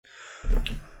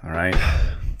All right.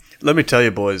 Let me tell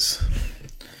you, boys.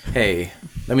 Hey,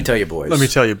 let me tell you, boys. Let me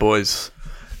tell you, boys.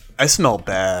 I smell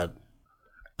bad.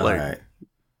 All right.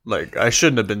 Like I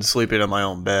shouldn't have been sleeping in my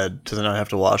own bed to then I have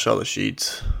to wash all the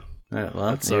sheets.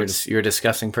 Well, you're a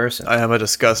disgusting person. I am a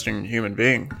disgusting human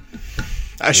being.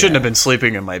 I shouldn't have been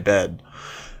sleeping in my bed,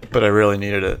 but I really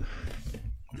needed it.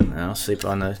 I'll sleep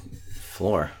on the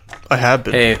floor. I have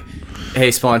been.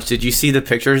 Hey, Sponge, did you see the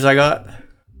pictures I got?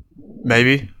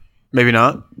 Maybe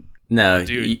not. No,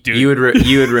 you would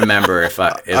remember if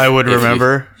I would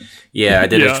remember. I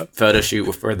did a photo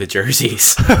shoot for the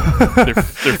jerseys. They're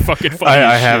fucking funny.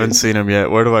 I haven't seen them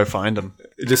yet. Where do I find them?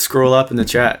 Just scroll up in the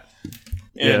chat.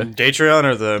 In Patreon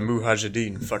or the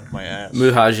Mujahideen fucked my ass.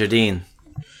 Mujahideen.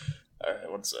 Alright,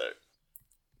 one sec.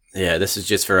 Yeah, this is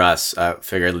just for us. I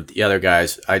figured the other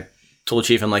guys, I told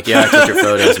Chief, I'm like, I took your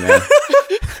photos, man.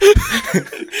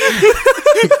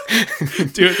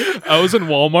 Dude, I was in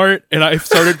Walmart and I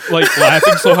started like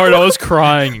laughing so hard I was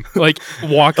crying, like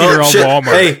walking around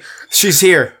Walmart. Hey, she's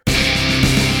here.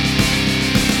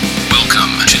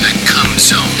 Welcome to the Cum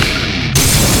Zone.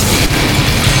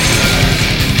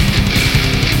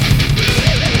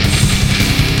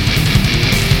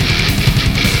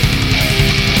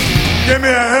 Give me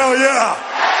a hell yeah!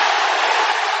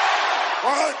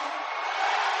 What?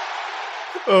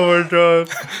 Oh my god.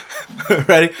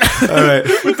 Ready? All right.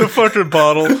 With the fucking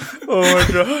bottle. Oh my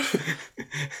god.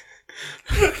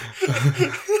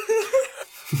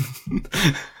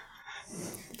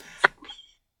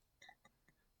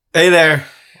 Hey there.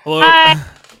 Hello. Hi.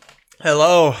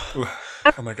 Hello.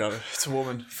 Oh my god, it's a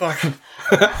woman. Fuck.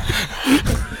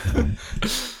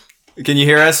 Can you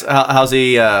hear us? How's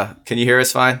he? Can you hear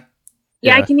us fine?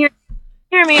 Yeah, I can hear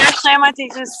me. Actually, I might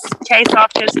take this case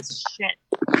off because it's shit.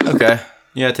 Okay.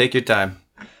 Yeah, take your time.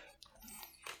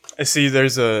 I see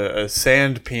there's a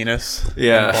sand penis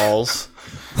Yeah. and balls.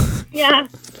 Yeah.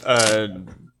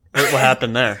 What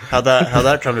happened there? How'd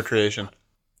that come to creation?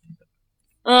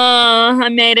 I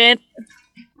made it.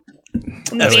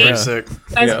 That's Maybe. pretty sick.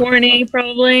 I was horny,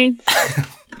 probably.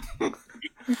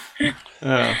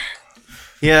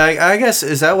 Yeah, I guess,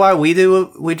 is that why we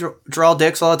draw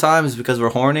dicks all the time? Is because we're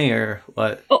horny or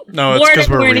what? Oh, No, it's because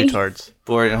we're horny. retards.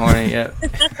 Bored and horny, yeah.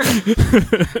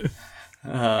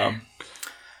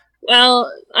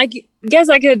 Well, guess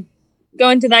I could go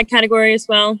into that category as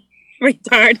well.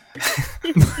 Retard.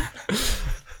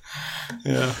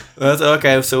 Yeah. That's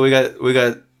okay. So we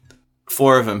got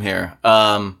 4 of them here.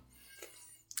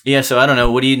 Yeah, so I don't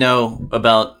know. What do you know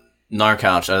about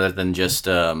Narcouch other than just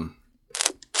the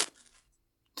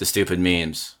stupid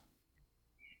memes?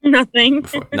 Nothing.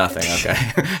 Nothing. Okay.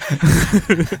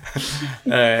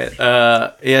 All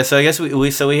right. Yeah. So I guess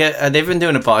we had they've been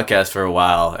doing a podcast for a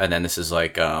while, and then this is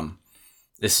like I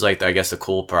guess a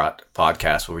cool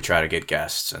podcast where we try to get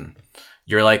guests, and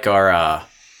you're like our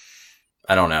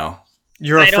I don't know.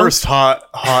 You're our first hot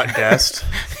guest.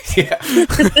 Yeah.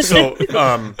 So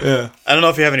Yeah. I don't know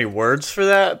if you have any words for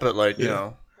that, but like you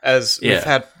know, as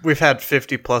we've had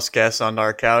 50 plus guests on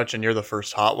our couch, and you're the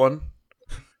first hot one.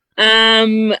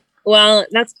 Well,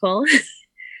 that's cool.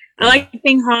 I like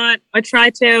being hot. I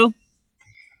try to.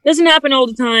 Doesn't happen all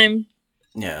the time.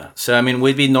 Yeah. So I mean,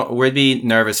 we'd be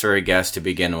nervous for a guest to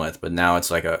begin with, but now it's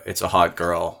like it's a hot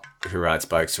girl who rides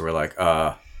bikes, so we're like,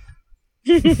 okay.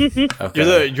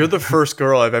 You're the first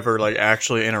girl I've ever like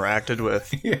actually interacted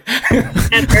with,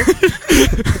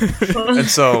 and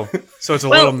so it's a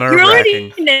little nerve You're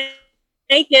wracking. already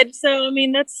naked, so I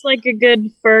mean that's like a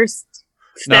good first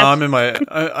step. No,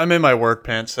 I'm in my work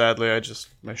pants. Sadly,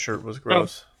 my shirt was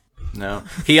gross. No,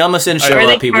 he almost didn't show Are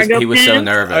they up. He cargo was so pants?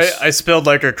 nervous. I spilled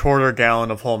like a quarter gallon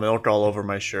of whole milk all over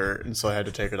my shirt, and so I had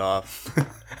to take it off.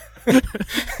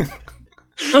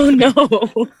 Oh no!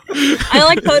 I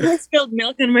like how I spilled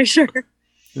milk on my shirt.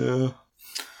 Yeah.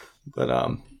 But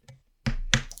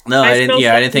no, I didn't.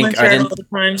 Yeah, I didn't think. I All didn't. the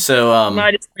time. So No,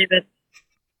 I just leave it.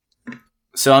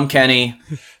 So I'm Kenny.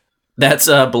 That's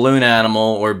a balloon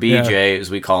animal, or BJ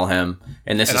as we call him,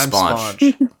 and this is I'm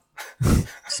Sponge.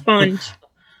 Sponge.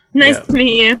 Nice to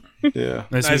meet you. Yeah.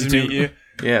 Nice to meet you.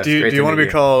 Yeah. Do you want to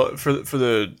be called for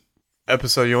the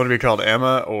episode? You want to be called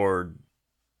Emma or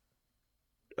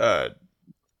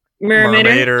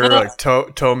Mmurmaider, like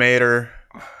Toemater?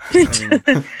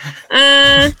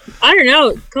 I don't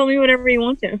know. Call me whatever you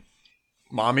want to.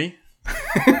 Mommy?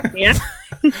 Yeah.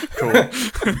 Cool.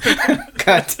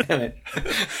 God damn it.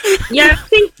 Yeah, I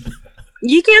think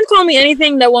you can't call me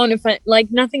anything that won't offend. Like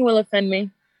nothing will offend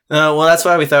me. Well, that's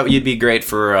why we thought you'd be great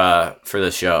for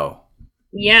the show.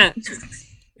 Yeah.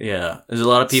 Yeah, there's a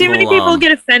lot of people. Too many people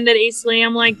get offended easily.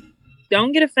 I'm like,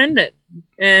 don't get offended,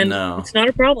 and No. it's not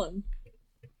a problem.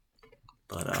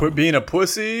 But Quit being a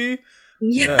pussy.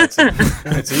 Yeah.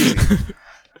 It's easy.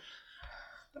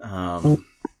 all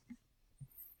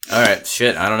right,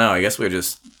 shit. I don't know. I guess we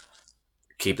just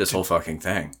keep this whole fucking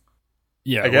thing.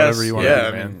 Yeah, I guess. whatever you want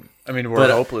to do, man. I mean, we're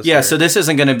hopeless. Yeah, here. so this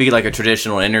isn't going to be like a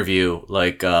traditional interview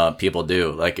like people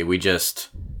do. Like we just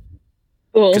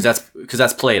Cool. because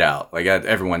that's played out. Like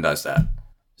everyone does that. So,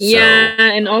 Yeah,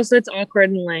 and also it's awkward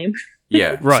and lame.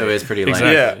 Yeah, Right. So it's pretty lame.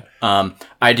 Exactly. Yeah.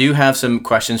 I do have some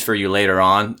questions for you later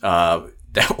on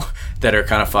that are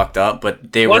kind of fucked up,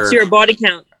 but they What's were. your body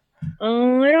count?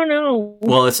 Oh, I don't know.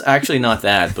 Well, it's actually not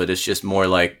that, but it's just more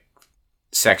like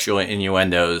sexual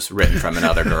innuendos written from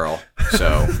another girl.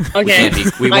 So Okay.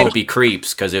 we won't be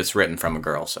creeps because it's written from a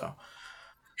girl. So,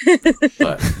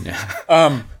 but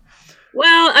yeah.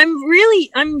 Well,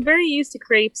 I'm very used to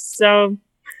crepes, so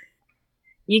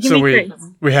you can So be we crepes.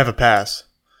 we have a pass.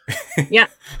 Yeah.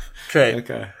 Okay.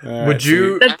 Okay. Would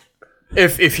you,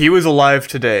 if he was alive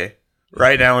today,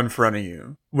 right now in front of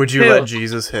you, would you Who? let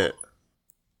Jesus hit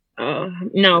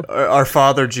No, our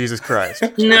Father Jesus Christ?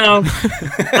 no,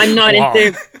 I'm not Wow.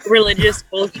 into religious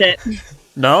bullshit.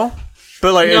 No,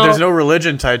 but like, No. there's no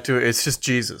religion tied to it. It's just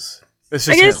Jesus. It's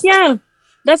I just guess, yeah.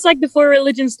 That's like before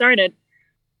religion started.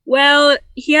 Well,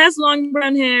 he has long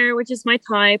brown hair, which is my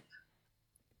type.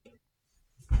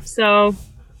 So,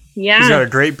 yeah. He's got a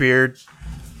great beard.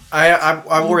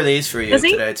 I wore these for you Does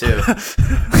he? today too.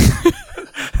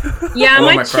 Yeah, I wore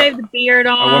my might shave the beard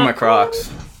off. I wore my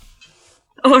Crocs.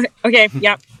 Oh, okay,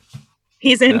 yeah.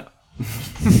 He's in.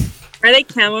 Are they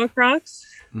camo Crocs?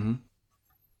 Mhm.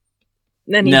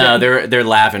 Then he's No, in. they're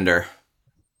lavender.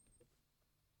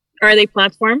 Are they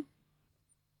platform?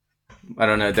 I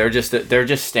don't know. They're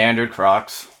just standard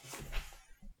Crocs.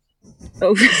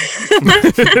 Oh.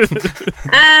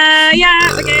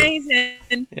 Yeah, okay, he's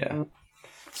in. Yeah.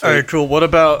 All right, cool. What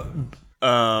about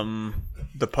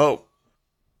the Pope?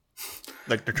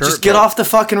 Like the current Just get Pope? off the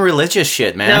fucking religious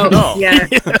shit, man. No. Yeah.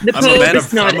 The I'm a Pope man is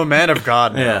of not. I'm a man of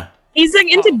God. Now. Yeah. He's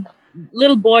like into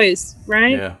little boys,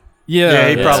 right? Yeah. Yeah,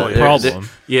 he that's probably a is. problem.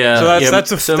 Yeah. So yeah.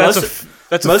 that's a So that's most, a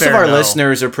that's a most of fair our no.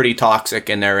 listeners are pretty toxic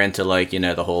and they're into like,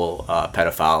 the whole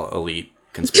pedophile elite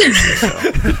conspiracy. So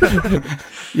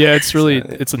Yeah, it's really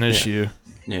it's an issue.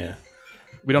 yeah.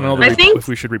 We don't know I think- if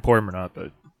we should report him or not,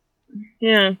 but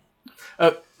Yeah.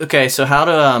 Okay, so how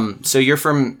to so you're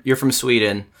from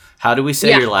Sweden. How do we say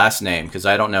Yeah. your last name? Because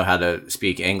I don't know how to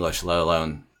speak English, let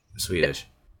alone Swedish.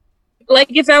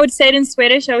 Like if I would say it in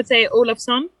Swedish, I would say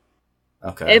Olofsson.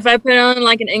 Okay. If I put on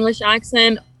like an English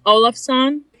accent,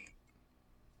 Olofsson.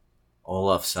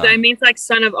 Olafsson. So it means like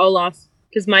son of Olaf,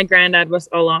 because my granddad was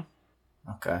Olaf.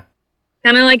 Okay.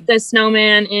 Kind of like the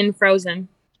snowman in Frozen.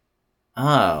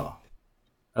 Oh.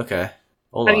 Okay.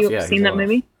 Olaf, Have you yeah, seen he's that Olaf.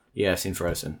 movie? Yeah, I've seen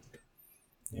Frozen.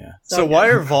 Yeah. So why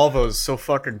are Volvos so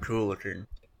fucking cool looking?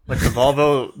 Like the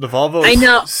Volvo I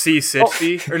know.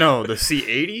 C60 or no, the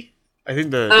C80. I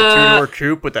think the two-door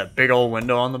coupe with that big old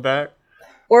window on the back.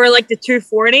 Or like the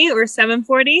 240 or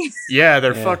 740. Yeah,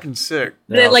 they're Yeah. fucking sick.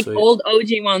 The all like sweet. old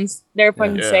OG ones. They're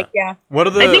fucking Yeah. sick, yeah. What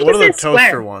are I the think what are this the is toaster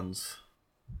square. ones?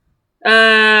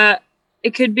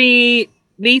 It could be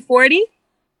V40.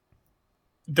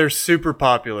 They're super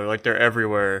popular. Like they're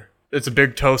everywhere. It's a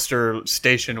big toaster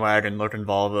station wagon looking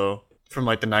Volvo from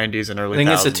like the 90s and I early. think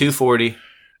it's a 2000s. 240.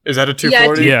 Is that a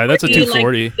 240? Yeah, that's a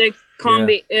 240. Like the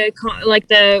combi, like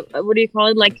the what do you call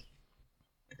it? Like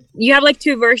you have like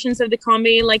two versions of the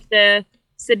combi, like the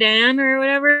sedan or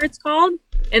whatever it's called,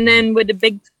 and then with the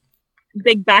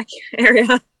big back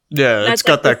area. Yeah, That's it's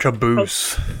got like that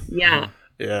caboose. Yeah.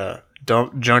 Yeah,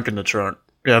 dump junk in the trunk.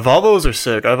 Yeah, Volvos are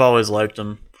sick. I've always liked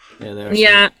them. Yeah, they're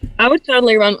Yeah, I would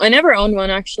totally run. I never owned one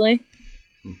actually.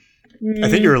 I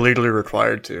think you're legally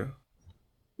required to.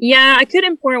 Yeah, I could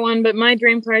import one, but my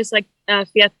dream car is like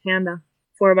Fiat Panda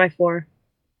 4x4.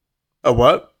 A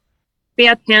what?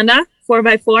 Fiat Panda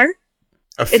 4x4.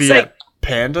 A Fiat like-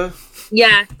 Panda?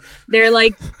 Yeah, they're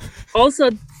like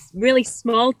also really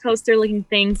small toaster-looking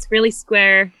things, really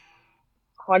square,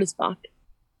 hot as fuck.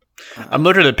 I'm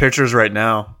looking at pictures right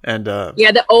now, and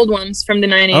Yeah, the old ones from the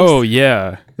 90s. Oh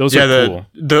yeah, those yeah, are cool.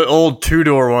 the old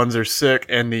 2-door ones are sick,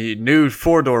 and the new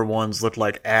 4-door ones look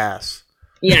like ass.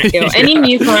 Yeah, ew. Any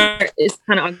new car is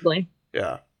kind of ugly.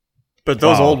 Yeah, but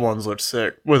those Wow. old ones look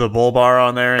sick with a bull bar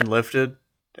on there and lifted.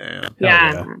 Damn.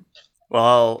 Yeah. yeah.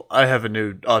 Well, I have a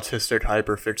new autistic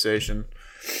hyperfixation.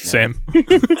 Same.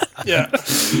 Yeah.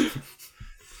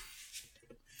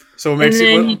 So it makes And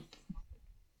you. then-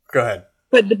 Go ahead.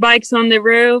 Put the bikes on the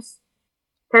roof.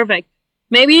 Perfect.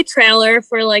 Maybe a trailer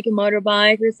for like a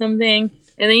motorbike or something,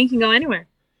 and then you can go anywhere.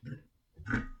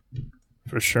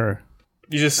 For sure.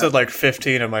 You just said like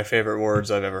 15 of my favorite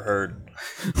words I've ever heard.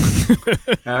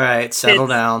 All right, settle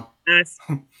down. Yes.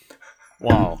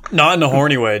 Wow. Not in a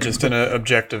horny way, just in an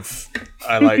objective,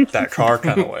 I like that car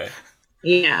kind of way.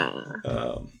 Yeah.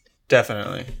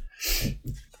 Definitely.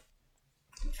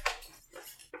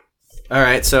 All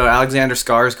right, so Alexander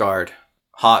Skarsgård,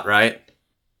 hot, right?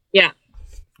 Yeah.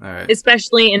 All right.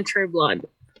 Especially in True Blood.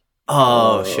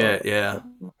 Oh shit, yeah.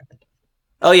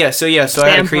 Oh yeah, so I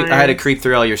had to creep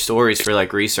through all your stories for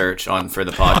like research for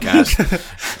the podcast,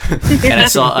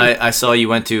 and I saw you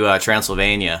went to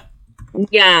Transylvania.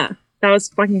 Yeah, that was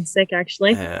fucking sick,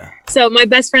 actually. Yeah. So my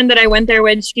best friend that I went there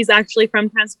with, she's actually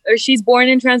she's born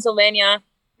in Transylvania,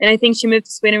 and I think she moved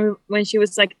to Sweden when she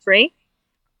was like 3.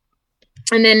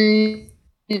 And then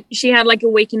she had like a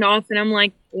weekend off, and I'm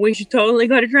like, we should totally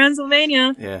go to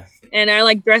Transylvania. Yeah. And I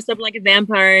like dressed up like a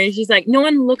vampire. And she's like, no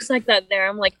one looks like that there.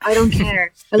 I'm like, I don't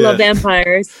care. I love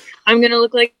vampires. I'm going to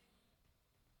look like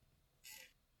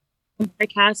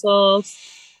castles.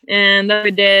 And that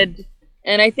we did.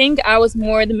 And I think I was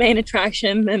more the main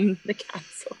attraction than the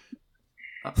castle.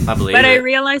 I believe But it. I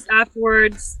realized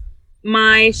afterwards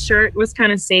my shirt was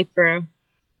kind of see-through.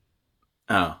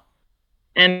 Oh.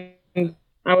 And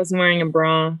I was wearing a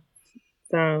bra.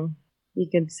 So you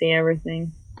could see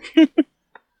everything.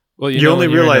 Well, You only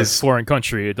when you're in a realize- foreign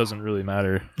country, it doesn't really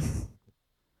matter.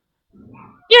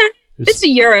 Yeah, it's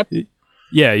Europe.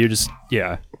 Yeah,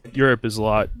 Europe is a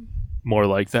lot more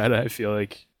like that. I feel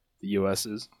like the U.S.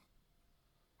 is.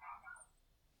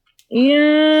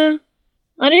 Yeah,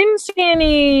 I didn't see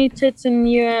any tits in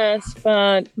the US,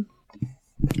 but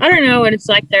I don't know what it's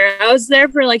like there. I was there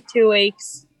for like 2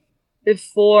 weeks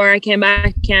before I came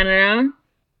back to Canada,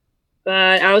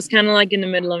 but I was kind of like in the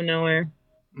middle of nowhere.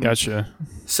 Gotcha.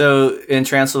 So in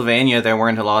Transylvania, there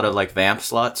weren't a lot of like vamp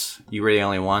sluts. You were the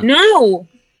only one. No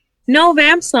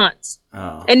vamp sluts,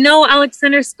 Oh, and no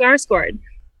Alexander Skarsgård.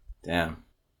 damn.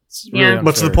 It's Yeah.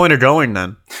 What's the unfair. point of going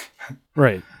then?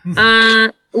 Right.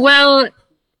 Well,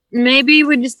 maybe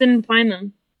we just didn't find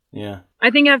them. Yeah.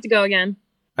 I think I have to go again.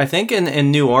 I think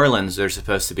in New Orleans, there's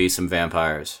supposed to be some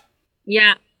vampires.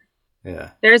 Yeah,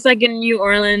 Yeah. there's like a New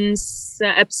Orleans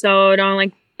episode on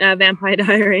like Vampire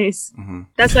Diaries. Mm-hmm.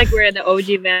 That's like where the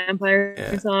OG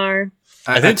vampires are.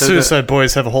 I think Suicide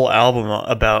Boys have a whole album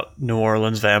about New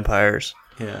Orleans vampires.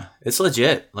 Yeah, it's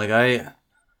legit. Like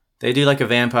they do like a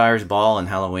vampires ball in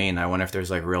Halloween. I wonder if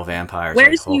there's like real vampires.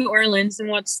 Where's like, New Orleans and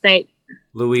what state?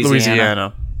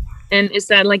 Louisiana. And is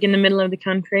that like in the middle of the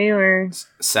country or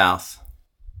South.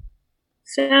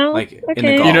 south? Like in the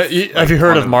Okay. Gulf. You know, Like have you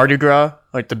heard one of Mardi Gras?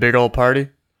 Like the big old party?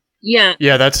 Yeah.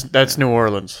 Yeah, that's New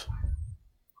Orleans.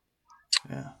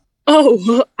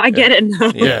 Oh, I get it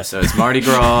now. Yeah, so it's Mardi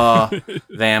Gras,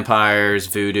 vampires,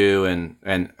 voodoo,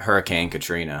 and Hurricane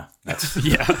Katrina. That's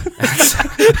Yeah.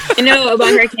 I know about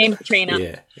Hurricane Katrina.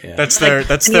 yeah. That's their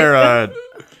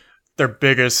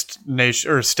biggest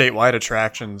nation or statewide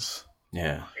attractions.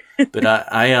 Yeah, but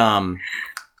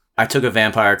I took a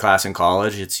vampire class in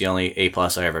college. It's the only A+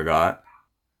 I ever got.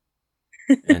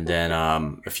 And then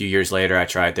a few years later, I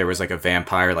tried. There was like a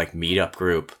vampire like meetup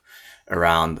group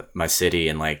around my city,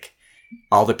 and like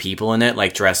all the people in it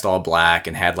like dressed all black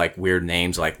and had like weird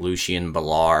names like Lucian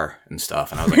Balar and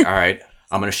stuff. And I was like, all right,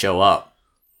 I'm gonna show up,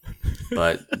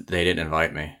 but they didn't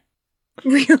invite me.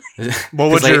 Really?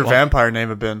 What would 'Cause, your like, vampire name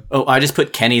have been? Oh, I just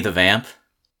put Kenny the Vamp.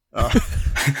 Oh.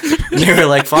 You were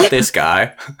like, fuck this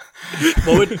guy.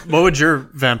 What would your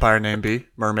vampire name be?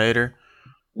 Mmurmaider?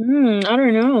 I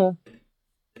don't know.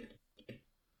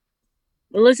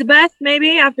 Elizabeth,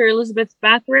 maybe after Elizabeth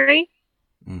Bathory.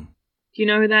 Mm. Do you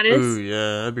know who that is? Ooh,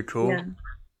 yeah, that'd be cool. Yeah.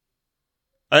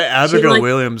 Abigail like-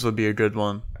 Williams would be a good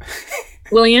one.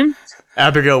 William.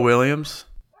 Abigail Williams?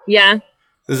 Yeah.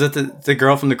 Is that the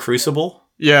girl from the Crucible?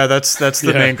 Yeah, that's the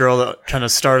Yeah. main girl that kind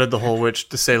of started the whole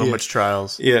the Salem witch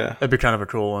trials. Yeah. That'd be kind of a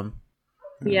cool one.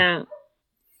 Yeah.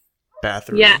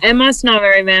 Bathroom. Yeah. Emma's not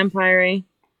very vampire-y.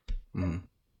 Mm.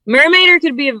 Mermaider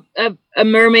could be a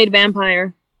mermaid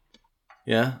vampire,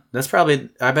 Yeah, that's probably.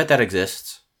 I bet that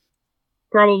exists.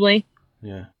 probably.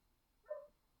 Yeah.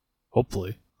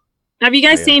 Hopefully. Have you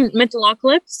guys Yeah. seen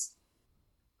Metalocalypse?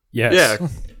 Yes. Yeah,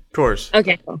 of course.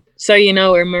 Okay, cool. So you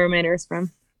know where Mermaider is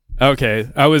from. Okay.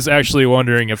 I was actually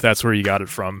wondering if that's where you got it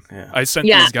from. Yeah. I sent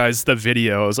Yeah. these guys the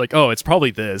video. I was like, oh, it's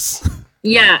probably this.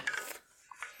 Yeah.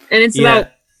 And it's Yeah.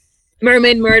 about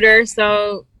mermaid murder,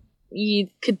 so you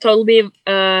could totally be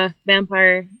a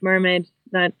vampire mermaid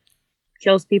that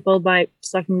kills people by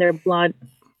sucking their blood.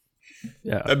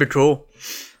 Yeah. That'd be cool.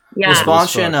 Yeah. Well,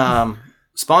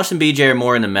 Sponge and BJ are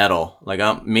more in the metal. Like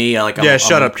I'm Yeah,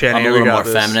 shut up, Kenny. I'm a We little got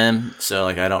more this. feminine, so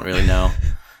like I don't really know.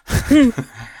 So You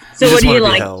what just do wanna you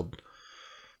be like? held.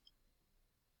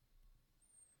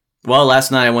 Well,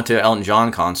 last night I went to an Elton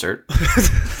John concert.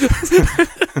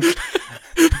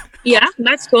 Yeah,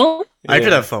 that's cool. I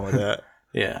could have fun with that.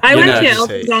 Yeah. I went to an just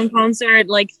Elton hate. John concert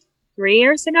like 3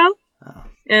 years ago. Oh.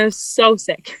 And it was so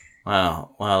sick.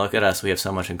 Wow. Wow, look at us. We have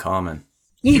so much in common.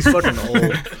 He's fucking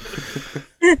old.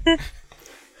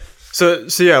 So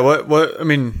yeah, what? I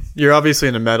mean, you're obviously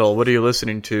into metal. What are you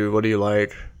listening to? What do you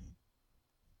like?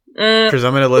 Because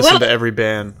I'm gonna listen to every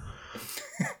band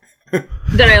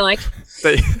that I like.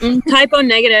 Typo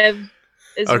Negative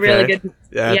is really good.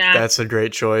 Yeah, that's a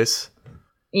great choice.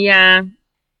 Yeah.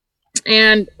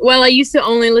 And I used to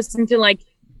only listen to like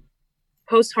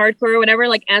post-hardcore or whatever,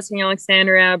 like Asking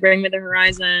Alexandria, Bring Me the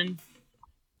Horizon,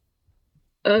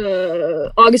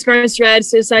 August Burns Red,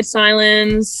 Suicide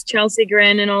Silence, Chelsea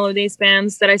Grin, and all of these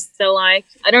bands that I still like.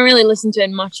 I don't really listen to it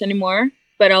much anymore,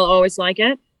 but I'll always like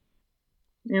it.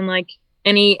 And like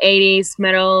any 80s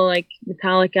metal, like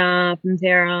Metallica,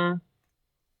 Pantera.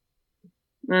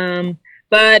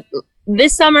 But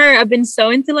this summer I've been so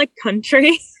into like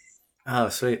country. Oh,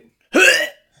 sweet.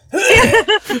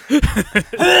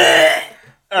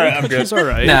 All right, I'm good. It's all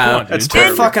right. No, That's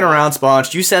quit fucking around,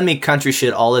 Sponge. You send me country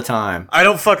shit all the time. I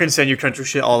don't fucking send you country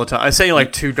shit all the time. I sent you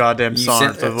like 2 goddamn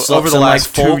songs over the some,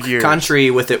 last like, 2 years. Country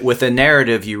with a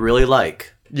narrative you really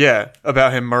like. Yeah,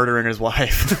 about him murdering his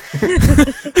wife.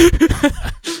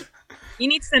 You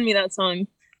need to send me that song.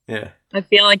 Yeah. I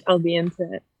feel like I'll be into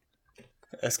it.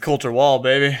 That's Coulter Wall,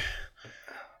 baby.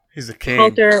 He's the king.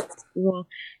 Coulter Wall.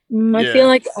 I feel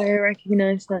like I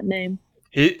recognize that name.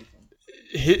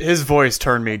 His voice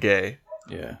turned me gay.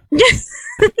 Yeah.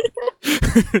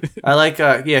 I like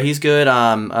he's good.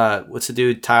 What's the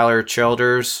dude? Tyler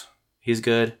Childers. He's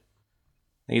good.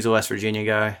 He's a West Virginia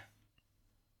guy.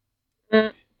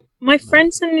 My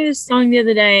friend sent me this song the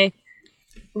other day.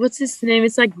 What's his name?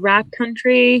 It's like rap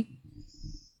country.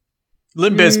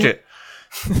 Limp Bizkit.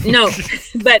 No,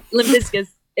 but Limp Bizkit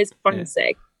is fucking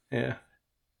sick. Yeah.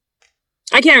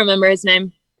 I can't remember his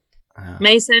name.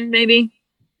 Mason, maybe?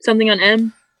 Something on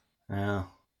M? Yeah.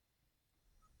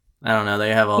 I don't know. They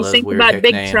have all You those think weird about hick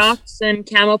big names. trucks and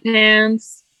camel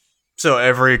pants. So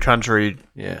every country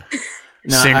Yeah.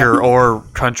 singer or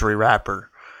country rapper.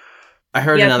 I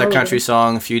heard Yeah, another totally. country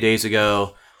song a few days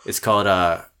ago. It's called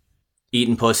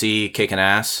Eatin' Pussy, Kickin'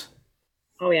 Ass.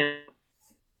 Oh, yeah.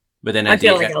 But then I at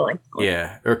feel the like I like it.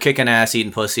 yeah, or Kickin' Ass,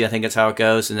 Eatin' Pussy, I think that's how it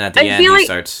goes. And at the I end, feel he like-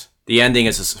 starts... The ending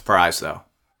is a surprise, though.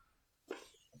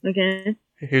 Okay.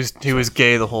 He was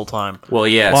gay the whole time. Well,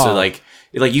 yeah, Wow. so like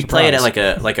you play it at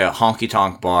Surprise. like a honky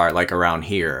tonk bar like around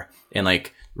here, and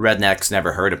like rednecks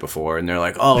never heard it before, and they're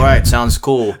like, "Oh, right, sounds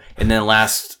cool." And then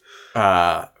last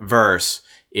verse,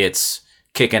 it's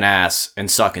kicking ass and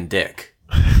sucking dick,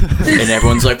 and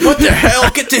everyone's like, "What the hell?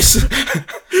 Get this!"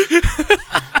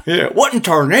 Yeah, what in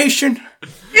tarnation?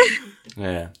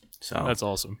 Yeah, so That's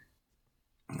awesome.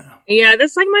 Yeah,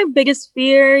 that's like my biggest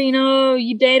fear. You know,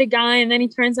 you date a guy and then he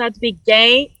turns out to be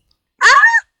gay.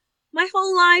 My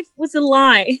whole life was a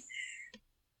lie.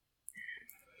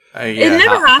 yeah, It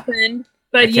never happened,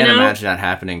 but I you can't know, imagine that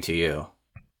happening to you.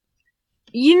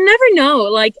 you never know.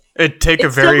 Like, It'd take a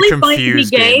it's very totally fine to be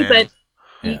confused gay, gay man. but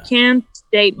you Yeah. can't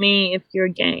date me if you're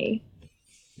gay.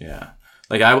 Yeah.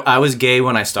 Like I was gay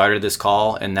when I started this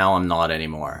call, and now I'm not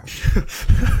anymore.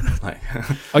 Like,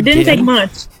 It didn't take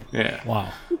much. yeah,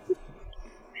 Wow.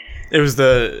 It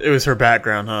was her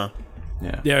background, huh?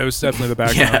 yeah, Yeah, it was definitely the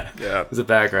background. yeah. Yeah. It was a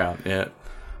background. Yeah.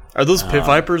 Are those pit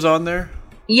vipers on there?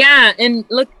 Yeah, and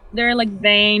look, there are like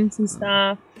veins and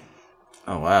stuff.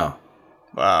 Oh wow.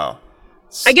 Wow.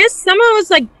 I guess someone was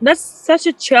like, "That's such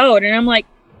a chode," and I'm like,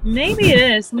 "Maybe it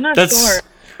is. I'm not sure."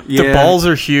 The balls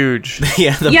are huge.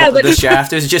 Yeah, but- the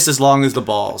shaft is just as long as the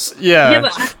balls. Yeah. Yeah,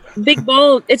 but big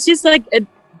ball. It's just like a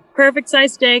perfect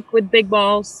size steak with big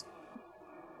balls.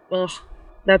 Ugh,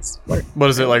 that's what. What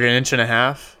is it, like 1.5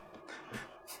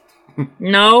 inches?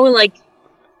 No, like,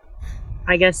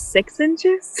 I guess 6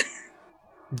 inches.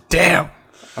 Damn.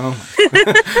 Oh.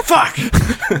 Fuck.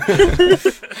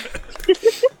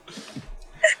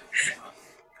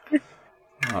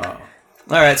 All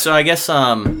right, so I guess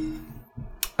I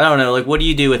don't know. Like, what do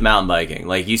you do with mountain biking?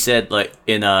 Like you said, like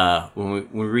in when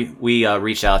we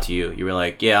reached out to you, you were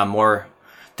like, "Yeah, I'm more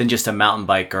than just a mountain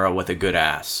bike girl with a good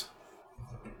ass."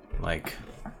 Like,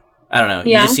 I don't know.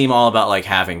 Yeah. You just seem all about like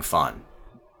having fun.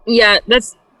 Yeah,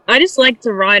 I just like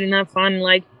to ride and have fun.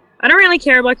 Like, I don't really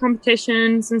care about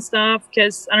competitions and stuff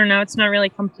because I don't know, it's not really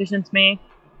competition to me.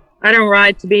 I don't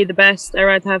ride to be the best. I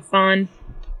ride to have fun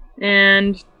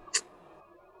and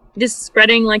just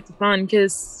spreading like the fun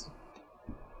because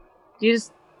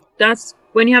that's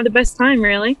when you have the best time,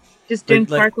 really. Just doing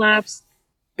Like- park laps.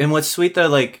 And what's sweet though,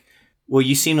 like well,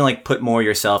 you seem to like put more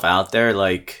yourself out there.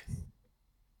 Like,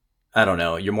 I don't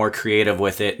know, you're more creative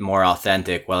with it, more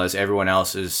authentic, whereas everyone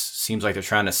else seems like they're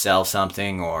trying to sell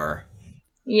something or.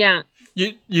 Yeah.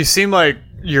 You seem like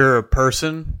you're a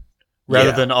person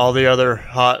rather than all the other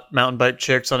hot mountain bike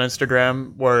chicks on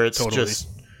Instagram, where it's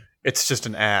just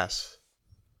an ass.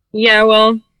 Yeah,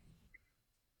 well,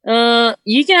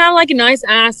 you can have like a nice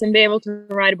ass and be able to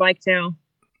ride a bike too.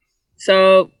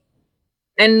 So,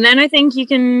 and then I think you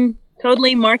can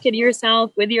totally market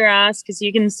yourself with your ass because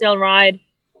you can still ride.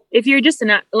 If you're just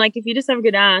if you just have a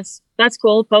good ass, that's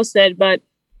cool. Post it, but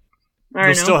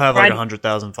You'll still have like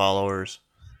 100,000 followers.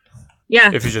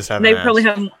 Yeah, if you just have. They probably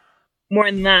have more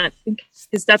than that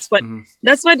because that's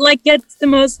what like gets the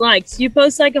most likes. You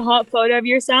post like a hot photo of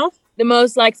yourself, the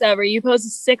most likes ever. You post a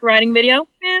sick riding video,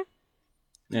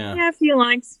 yeah, a few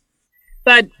likes.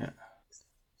 But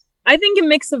I think a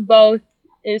mix of both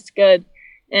is good,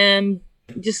 and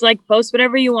just like post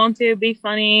whatever you want to. Be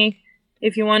funny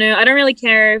if you want to. I don't really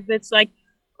care if it's like,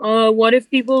 oh, what if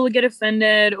people get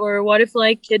offended, or what if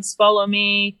like kids follow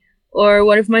me, or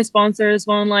what if my sponsors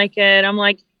won't like it. I'm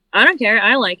like, I don't care.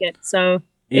 I like it. So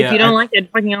if you don't like it,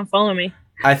 fucking unfollow me.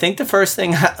 I think the first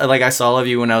thing like I saw of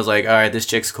you when I was like, all right, this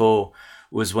chick's cool,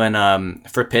 was when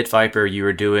for Pit Viper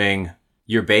you're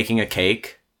baking a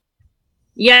cake.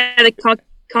 Yeah, the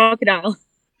crocodile.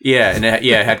 Yeah, and it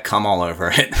had cum all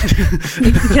over it.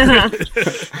 Yeah.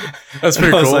 That's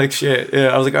pretty cool. I was like, shit. Yeah,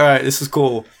 I was like, all right, this is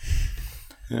cool.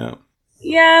 Yeah.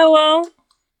 Yeah, well,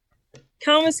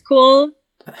 cum is cool.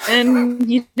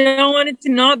 And you don't want it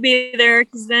to not be there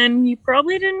because then you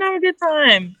probably didn't have a good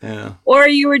time. Yeah. Or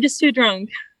you were just too drunk.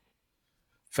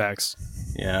 Facts.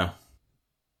 Yeah.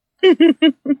 And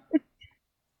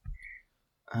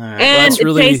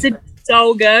it tasted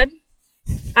so good.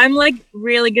 I'm like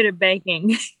really good at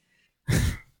baking.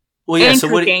 Well, yeah. And So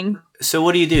cooking.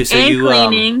 what do you do? So and you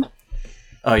cleaning.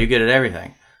 You're good at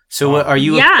everything. So what are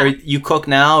you? Yeah. Are you cook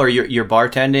now, or you're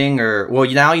bartending, or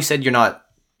now you said you're not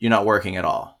working at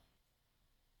all.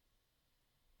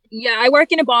 Yeah, I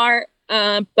work in a bar,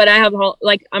 but I have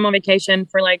I'm on vacation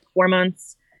for like 4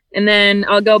 months, and then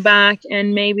I'll go back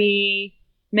and maybe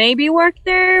work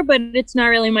there, but it's not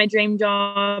really my dream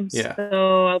job. Yeah.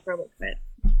 So I'll probably quit.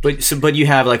 But you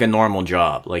have like a normal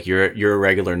job, like you're a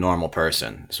regular normal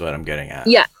person. Is what I'm getting at.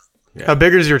 Yeah. How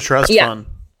big is your trust fund?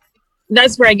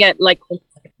 That's where I get like,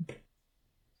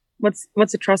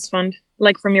 what's a trust fund?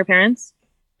 Like from your parents?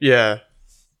 Yeah.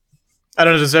 I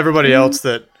don't know, just everybody else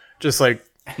that just like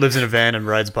lives in a van and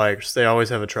rides bikes, they always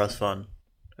have a trust fund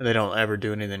and they don't ever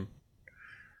do anything.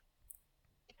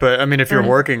 But I mean, if you're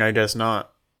working, I guess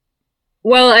not.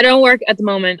 Well, I don't work at the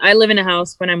moment. I live in a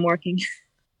house when I'm working.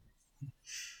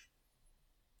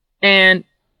 And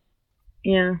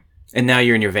yeah. And now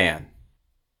you're in your van.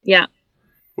 Yeah.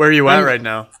 Where are you at right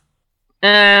now?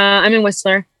 I'm in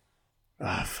Whistler.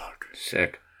 Ah, fuck.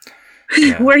 Sick.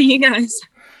 Yeah. Where are you guys?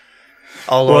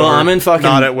 All over. I'm in fucking.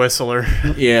 Not at Whistler.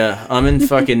 Yeah, I'm in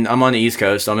fucking. I'm on the East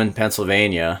Coast. I'm in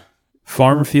Pennsylvania.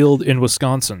 Farm field in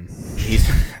Wisconsin.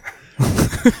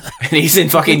 And he's in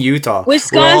fucking Utah.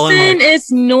 Wisconsin is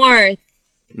north.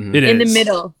 It in is. the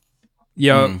middle.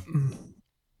 Yeah.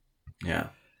 Yeah.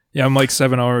 Yeah, I'm like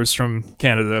 7 hours from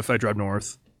Canada if I drive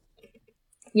north.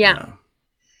 Yeah.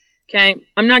 Okay.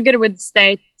 I'm not good with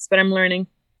states, but I'm learning.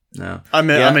 No. I'm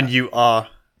in Utah.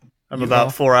 I'm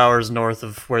about 4 hours north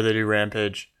of where they do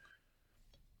Rampage.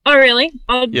 Oh, really?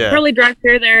 I'll probably drive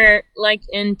through there like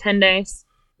in 10 days.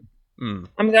 I'm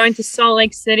going to Salt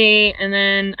Lake City and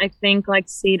then I think like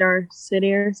Cedar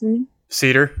City or something.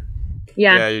 Cedar?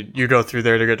 Yeah. Yeah, you go through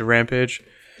there to get to Rampage?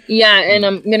 Yeah, and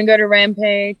I'm going to go to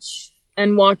Rampage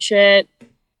and watch it.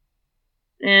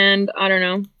 And I don't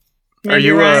know. Are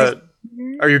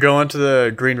you going to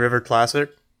the Green River Classic?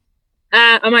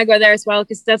 I might go there as well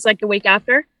because that's like the week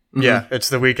after. Mm-hmm. Yeah, it's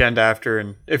the weekend after,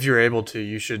 and if you're able to,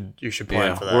 you should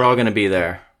plan for that. We're all gonna be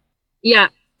there. Yeah,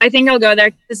 I think I'll go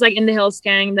there. It's like In the Hills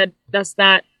gang that does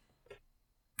that.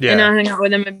 Yeah, and I hung out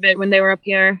with them a bit when they were up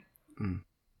here, and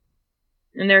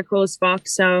they're cool as fuck.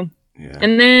 So,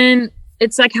 and then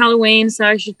it's like Halloween, so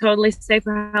I should totally stay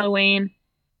for Halloween,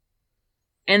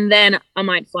 and then I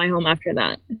might fly home after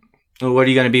that. Well, what are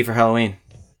you gonna be for Halloween?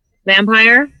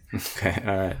 Vampire. Okay,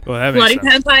 all right. Well, that Bloody makes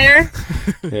sense. vampire.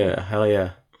 Yeah, hell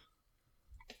yeah.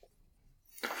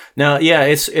 No, yeah,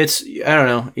 it's I don't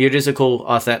know. You're just a cool,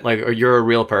 authentic, or you're a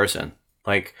real person.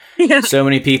 Like so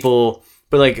many people,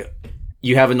 but like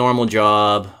you have a normal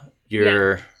job.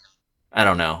 You're, I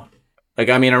don't know. Like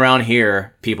I mean, around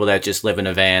here, people that just live in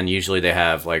a van usually they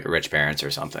have like rich parents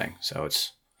or something. So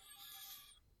it's.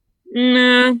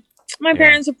 No, my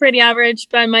parents are pretty average,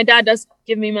 but my dad does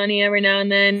give me money every now and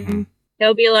then.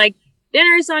 he'll be like,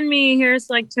 dinner's on me, here's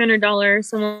like $200.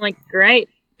 So I'm like, great.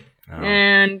 Oh.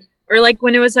 And or like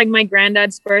when it was like my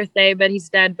granddad's birthday, but he's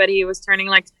dead, but he was turning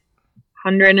like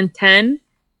 110,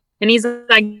 and he's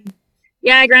like,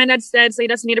 yeah, granddad's dead, so he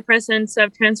doesn't need a present, so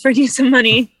I've transferred you some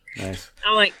money. Nice.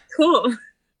 I'm like, cool.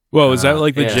 Whoa, is that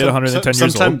like legit yeah. 110 years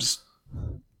old? Sometimes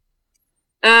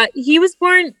He was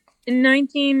born in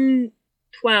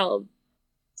 1912,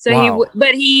 so Wow.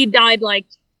 but he died like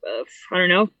I don't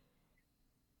know,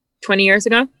 20 years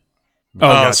ago.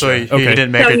 Gotcha. so he Okay.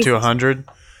 didn't make So it he's- to 100.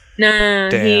 Nah,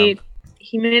 Damn.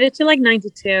 he made it to like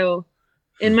 92,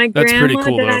 and my That's pretty grandma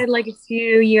cool, though. died like a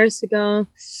few years ago.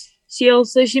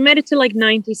 She made it to like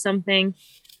 90 something.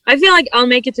 I feel like I'll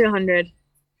make it to 100.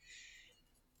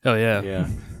 Hell yeah.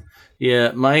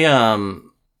 Yeah.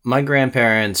 My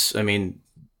grandparents, I mean,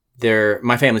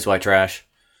 my family's white trash.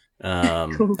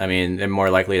 Cool. I mean, they're more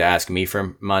likely to ask me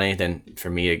for money than for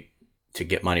me to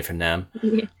get money from them.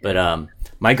 Yeah. But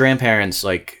my grandparents,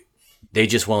 like, they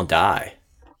just won't die.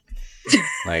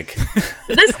 Like,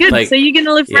 That's good. Like, So you're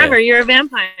gonna live yeah. forever. You're a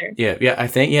vampire. yeah, I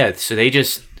think, yeah. So they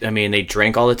just, I mean, they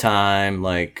drink all the time,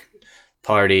 like,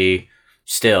 party.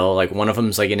 Still, like, one of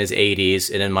them's like in his 80s,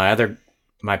 and then my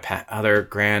other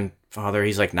grandfather,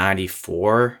 he's like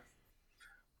 94,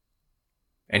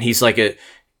 and he's like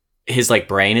his like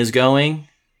brain is going,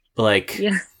 but like,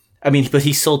 Yeah. I mean, but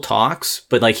he still talks,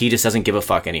 but like he just doesn't give a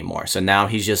fuck anymore. So now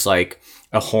he's just like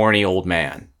a horny old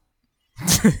man.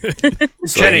 So like,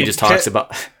 Kenny, he just talks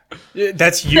about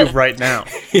That's you right now.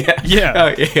 yeah. Yeah.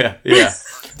 Oh, yeah. Yeah.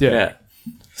 Yeah.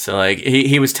 So like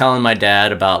he was telling my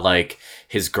dad about like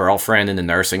his girlfriend in the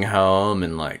nursing home,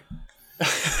 and like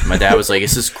my dad was like,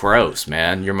 "This is gross,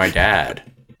 man. You're my dad.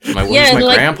 Where's Yeah, my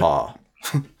like- grandpa?"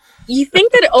 You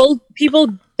think that old people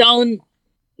don't,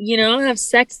 have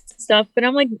sex stuff, but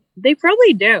I'm like, they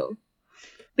probably do.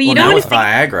 But you Well, don't now want with to think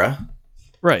Viagra.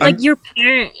 Right. like your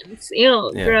parents.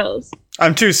 Ew, Yeah. gross.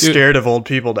 I'm too scared of old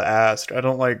people to ask. I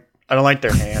don't like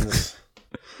their hands.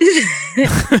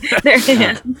 Their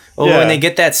hands. Well, Yeah. when they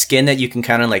get that skin that you can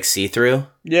kind of like see through.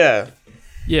 Yeah.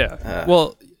 Yeah.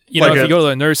 Well, you know, Like if a- you go to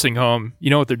a nursing home, you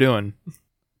know what they're doing.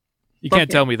 You can't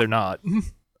Okay. tell me they're not.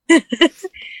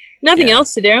 Nothing Yeah.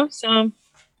 else to do. So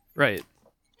Right.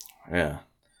 Yeah,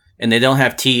 and they don't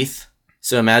have teeth.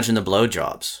 So imagine the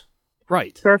blowjobs.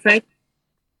 Right. perfect.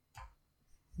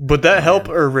 Would that help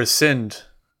or rescind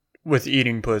with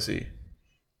eating pussy?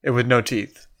 It with no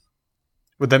teeth.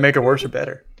 Would that make it worse or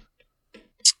better?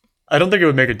 I don't think it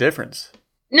would make a difference.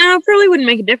 No, it probably wouldn't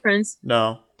make a difference.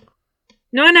 No.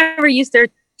 No one ever used their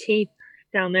teeth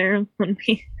down there on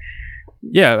me.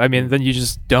 Yeah. I mean, then you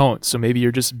just don't. So maybe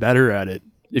you're just better at it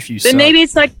if you. But suck. maybe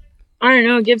it's like, I don't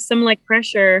know, give some like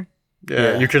pressure.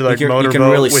 Yeah, Yeah. you could like You can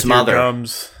motorboat really with smother. your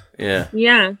gums. Yeah.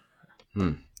 Yeah.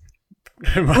 Hmm.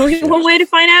 Only one way to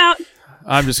find out.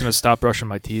 I'm just gonna stop brushing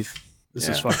my teeth. This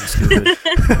is Yeah. fucking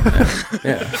stupid.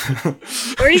 Yeah.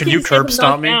 Or Can you just get curb them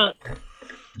stomp knocked me? out.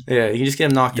 Yeah. You just get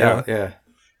them knocked Yeah. out.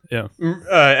 Yeah.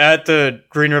 At the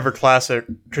Green River Classic,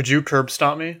 could you curb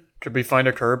stomp me? Could we find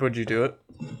a curb? Would you do it?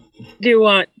 Do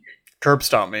what? Curb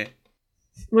stomp me.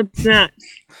 What's that?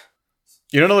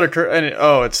 You don't know what a curb?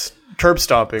 Oh, it's curb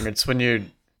stomping. It's when you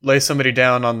lay somebody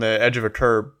down on the edge of a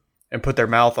curb and put their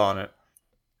mouth on it,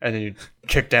 and then you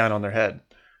kick down on their head,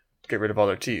 get rid of all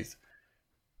their teeth.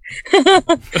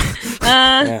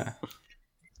 Yeah.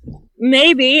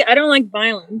 Maybe. I don't like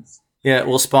violence. Yeah.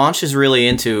 Well, Sponge is really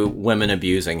into women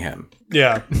abusing him.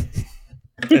 Yeah,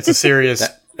 it's a serious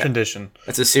condition.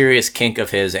 It's a serious kink of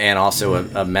his, and also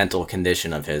a mental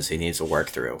condition of his he needs to work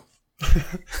through.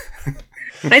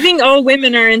 I think all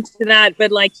women are into that,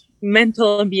 but like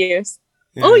mental abuse.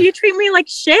 Yeah. Oh, you treat me like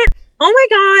shit. Oh my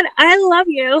god, I love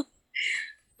you.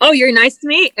 Oh, you're nice to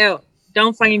me. Oh,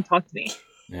 don't fucking talk to me.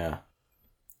 Yeah.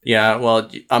 Yeah. Well,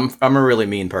 I'm a really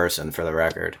mean person, for the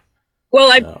record.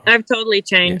 Well, So- I've totally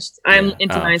changed. I'm Yeah.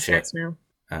 into Oh, nice shit. sex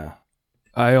now.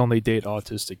 I only date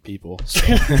autistic people. So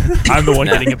I'm the one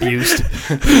getting abused.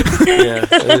 Yeah,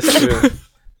 that's true.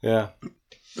 Yeah.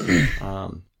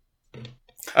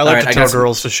 I like Alright, to I tell got some-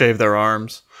 girls to shave their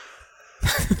arms.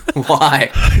 Why?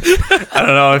 I don't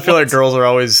know. I feel like girls are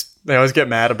always get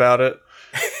mad about it.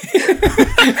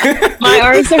 My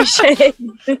arms are shaved.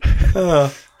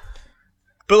 But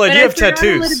like But you I have forgot a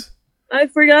tattoos. I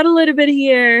forgot a little bit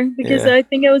here because Yeah. I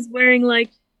think I was wearing like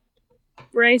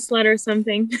bracelet or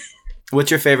something. What's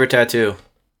your favorite tattoo?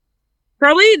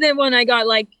 Probably the one I got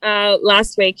like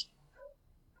last week.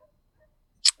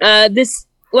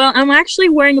 I'm actually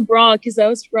wearing a bra because I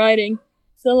was riding.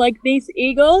 So like these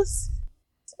eagles.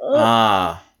 Oh,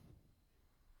 Ah.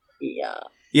 yeah.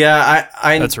 Yeah,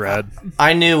 I That's rad.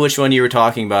 I knew which one you were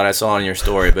talking about. I saw it on your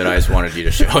story, but I just wanted you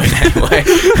to show it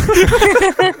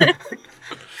anyway.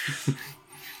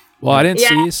 Well, I didn't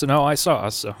see, so no, I saw.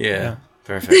 So Yeah,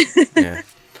 perfect. Yeah.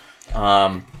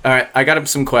 All right, I got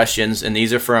some questions, and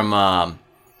these are from a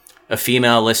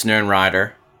female listener and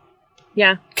writer,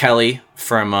 Yeah. Kelly,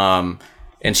 from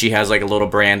and she has like a little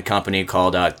brand company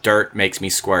called Dirt Makes Me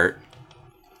Squirt.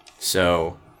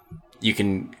 So you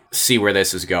can see where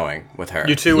this is going with her.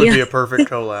 You two would be a perfect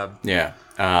collab. Yeah.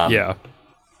 yeah.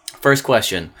 First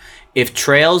question: if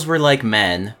trails were like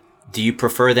men, do you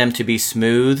prefer them to be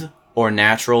smooth or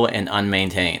natural and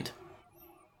unmaintained?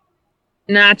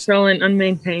 Natural and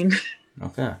unmaintained.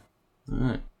 Okay. All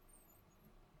right.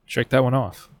 Check that one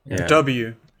off. Yeah.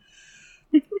 W.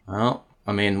 Well,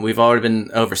 I mean, we've already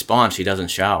been over Spawn. She doesn't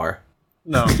shower.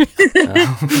 No.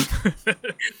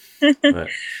 But,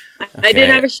 I did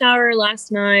have a shower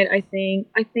last night, I think.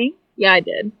 Yeah, I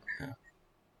did.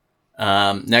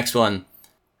 Next one.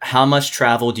 How much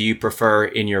travel do you prefer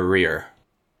in your rear?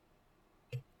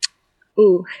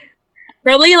 Ooh.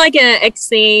 Probably like a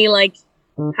XC, like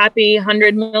happy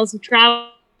 100 miles of travel,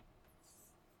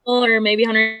 or maybe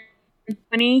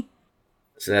 120.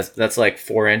 So that's like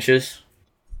 4 inches?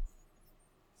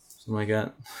 Something like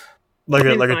that? Like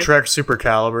a Trek Super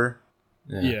Caliber.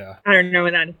 Yeah. I don't know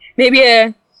what that is. Maybe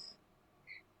I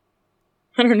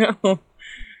don't know.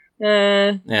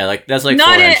 Yeah, like that's like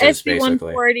Not 4 an inches, SB basically.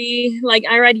 140. Like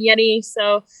I read Yeti,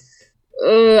 so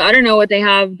I don't know what they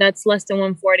have that's less than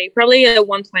 140. Probably a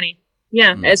 120.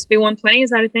 Yeah, SB 120, is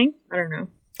that a thing? I don't know.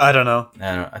 I don't know.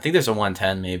 I think there's a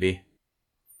 110 maybe.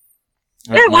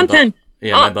 Yeah, 110.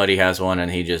 My buddy has one, and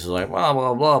he just is like, blah,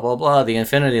 blah, blah, blah, blah, the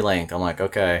Infinity Link. I'm like,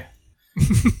 okay.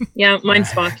 Yeah,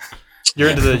 mine's fucked. You're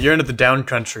into the down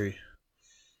country.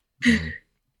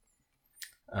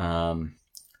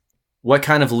 What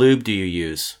kind of lube do you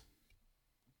use?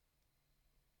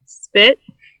 Spit.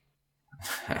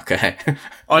 Okay.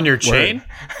 On your chain?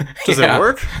 Does Yeah. it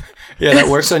work? Yeah, that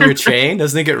works on your chain?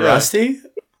 Doesn't it get rusty?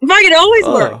 Fuck, it always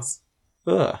works.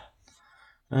 Ugh.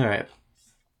 All right.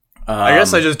 I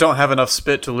guess I just don't have enough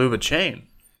spit to lube a chain.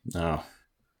 No.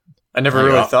 I never Oh,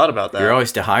 really you're- thought about that. You're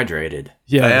always dehydrated.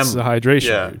 Yeah, I it's am- the hydration.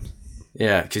 yeah. dude.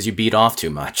 Yeah, because you beat off too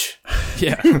much.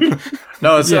 Yeah.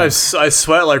 No, it's Yeah. I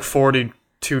sweat like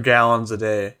 42 gallons a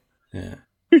day. Yeah.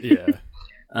 Yeah.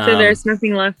 So there's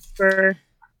nothing left for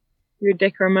your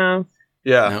dick or mouth.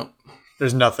 Yeah, Nope.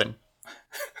 there's nothing.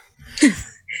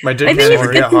 My dick I think can't it's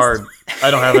even get good to- hard.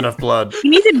 I don't have enough blood. You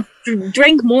need to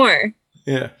drink more.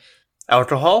 Yeah.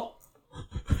 Alcohol?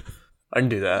 I can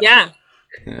do that. Yeah.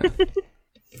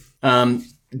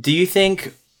 Do you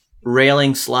think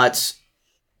railing sluts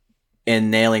and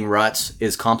nailing ruts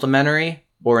is complimentary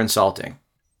or insulting?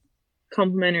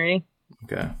 Complimentary.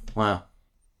 Okay. Wow.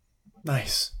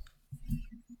 Nice.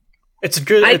 It's a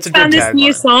good. I It's a good found this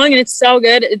new tagline. song and it's so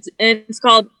good. It's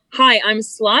called "Hi, I'm a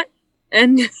Slut,"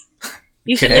 and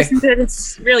you should Okay. listen to it.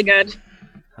 It's really good.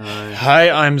 Hi,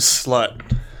 I'm slut.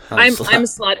 I'm a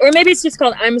slut, or maybe it's just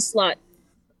called "I'm a Slut."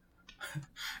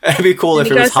 It'd be cool And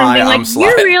if it it was goes something hi, like, I'm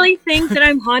slut. "You really think that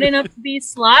I'm hot enough to be a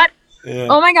slut? Yeah.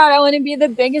 Oh my god, I want to be the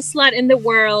biggest slut in the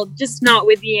world, just not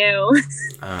with you."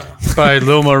 By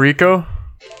Lil Marico.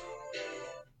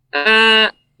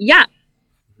 Yeah.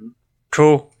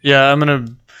 Cool. Yeah, I'm gonna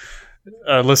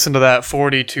listen to that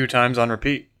 42 times on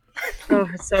repeat. Oh,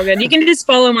 it's so good. You can just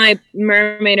follow my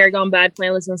Mmurmaider Gone Bad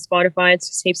playlist on Spotify. It's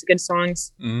just heaps of good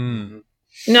songs.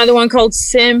 Another one called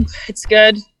Simp. It's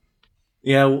good.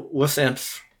 Yeah, what's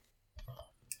simps?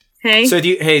 Hey. So do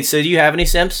you have any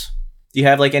simps? Do you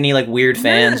have like any like weird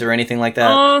fans or anything like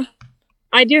that?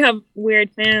 I do have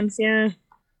weird fans, yeah.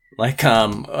 Like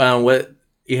what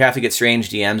you have to get strange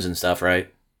DMs and stuff,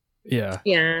 right? Yeah.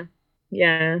 Yeah.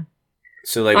 Yeah.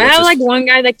 So like I what's have this- like one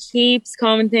guy that keeps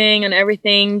commenting on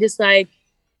everything, just like,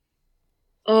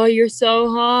 "Oh, you're so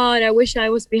hot. I wish I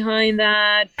was behind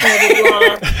that."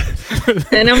 Blah, blah, blah.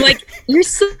 And I'm like, "You're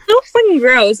so fucking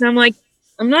gross." And I'm like,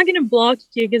 "I'm not gonna block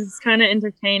you because it's kind of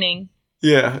entertaining."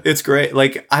 Yeah, it's great.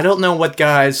 Like I don't know what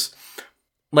guys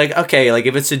like. Okay, like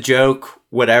if it's a joke,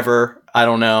 whatever. I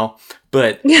don't know,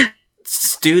 but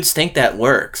dudes think that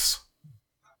works.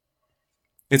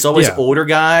 It's always Yeah. older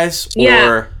guys, or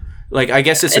Yeah. like I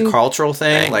guess it's a And- cultural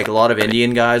thing. Like a lot of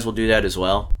Indian guys will do that as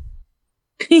well.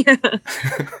 Yeah.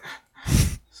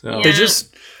 So Yeah. They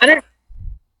just I don't.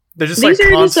 they're just These like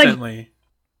are just, like- constantly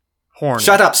horny.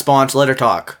 shut up, Sponge. Let her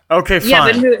talk. Okay, fine. Yeah,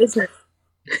 but who isn't?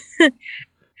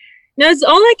 No, it's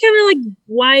all like kind of like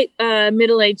white,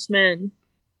 middle-aged men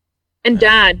and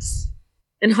dads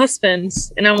and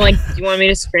husbands. And I'm like, "Do you want me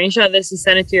to screenshot this and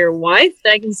send it to your wife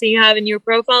that I can see you have in your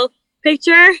profile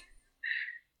picture?"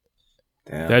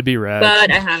 Yeah. That'd be rad. but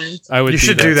I haven't. I would. You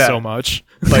should do that. so much.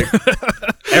 Like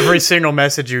every single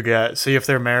message you get, see if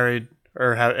they're married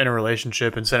or have in a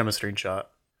relationship, and send them a screenshot.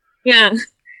 Yeah,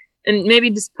 and maybe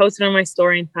just post it on my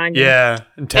story and tag them. Yeah,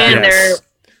 and tag and their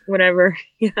whatever.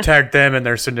 Yeah, tag them and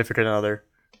their significant other.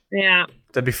 yeah,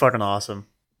 That'd be fucking awesome.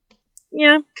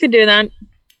 yeah. Could do that.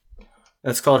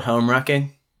 That's called home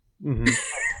wrecking. Hmm.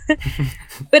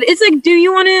 But it's like, do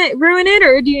you want to ruin it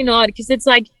or do you not? Because it's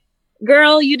like,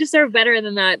 girl, you deserve better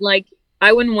than that. Like,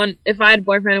 I wouldn't want, if I had a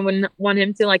boyfriend, I wouldn't want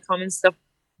him to like comment stuff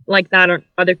like that on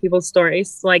other people's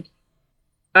stories. Like,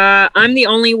 I'm the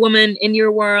only woman in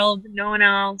your world, no one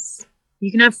else.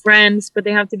 You can have friends, but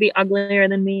they have to be uglier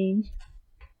than me.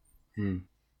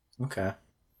 Okay.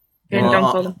 And Well,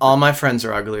 don't call them. all my friends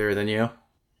are uglier than you.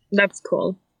 That's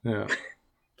cool. Yeah.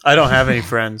 I don't have any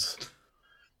friends.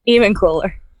 Even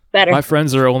cooler. Better. My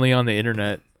friends are only on the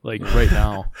internet, like right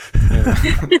now.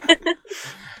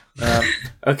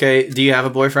 Okay. Do you have a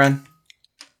boyfriend?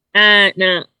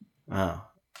 No. Oh.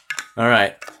 All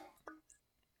right.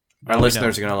 Our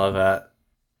listeners are gonna love that.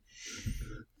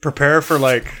 Prepare for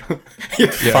like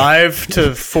 5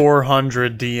 to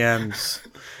 400 DMs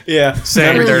Yeah.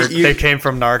 saying they came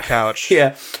from Narc Couch.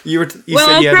 Yeah. You Well, said you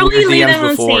I'll had probably weird leave DMs them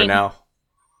on before scene. now.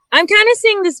 I'm kind of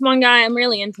seeing this one guy. I'm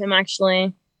really into him,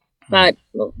 actually. But,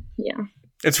 well, yeah.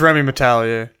 It's Remy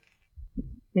Metalier.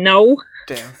 No.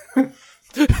 Damn.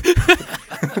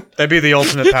 That'd be the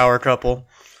ultimate power couple.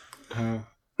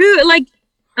 Who, like,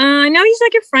 I know he's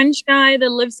like a French guy that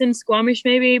lives in Squamish,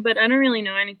 maybe, but I don't really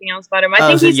know anything else about him. I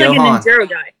think is it he's like Johan? an enduro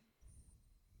guy.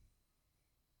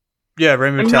 Yeah,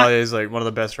 Remy I'm Metalier not- is like one of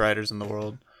the best riders in the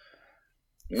world.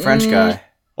 French guy.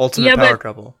 Ultimate Yeah, power but-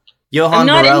 couple. Johan I'm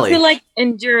not Borelli. into like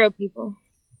enduro people.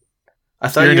 I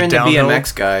thought You're you were into into downhill?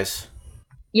 BMX guys.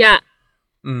 Yeah,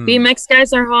 Mm. BMX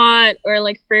guys are hot, or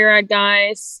like freeride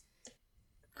guys.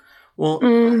 Well,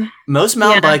 Mm, most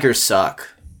mountain yeah. bikers suck.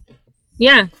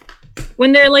 yeah,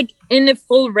 when they're like in the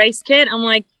full race kit, I'm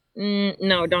like,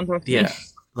 no, don't talk to me. Yeah.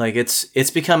 Like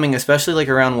it's becoming, especially like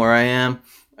around where I am,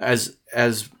 as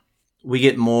we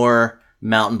get more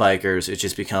mountain bikers, it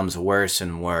just becomes worse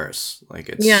and worse. Like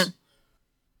it's Yeah.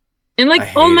 And I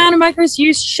like all hate it. mountain bikers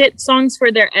use shit songs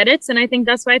for their edits, and I think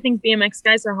that's why I think BMX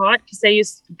guys are hot because they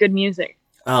use good music.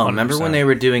 Oh, remember 100%. when they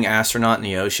were doing Astronaut in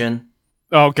the Ocean?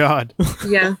 Oh God.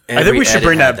 Yeah, I think we should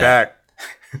bring that back.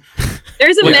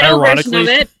 there's a Wait, metal version of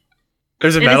ironically- it.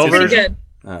 There's a And metal it's pretty version.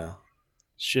 good. Oh.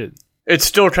 Shit. It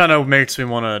still kind of makes me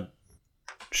want to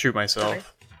shoot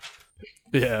myself.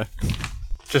 Yeah.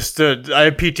 Just I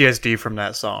have PTSD from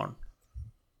that song.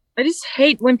 I just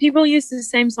hate when people use the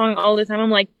same song all the time. I'm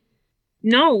like,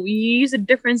 no, you use a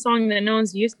different song that no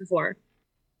one's used before.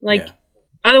 Like, Yeah.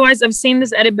 otherwise, I've seen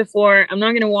this edit before. I'm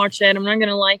not gonna watch it. I'm not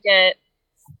gonna like it.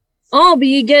 Oh, but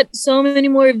you get so many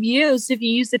more views if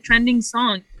you use the trending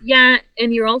song. Yeah,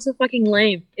 and you're also fucking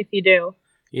lame if you do.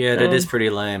 Yeah, that is pretty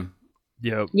lame.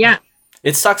 Yep. Yeah,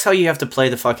 It sucks how you have to play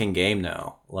the fucking game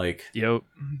now. Like, Yep.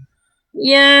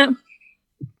 yeah.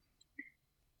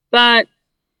 But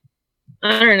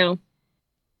I don't know.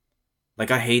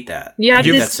 I hate that. You I have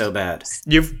hate to that so bad.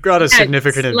 You've got a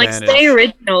significant like advantage. stay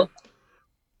original.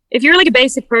 If you're like a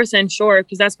basic person, sure,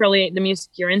 because that's probably the music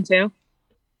you're into.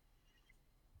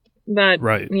 But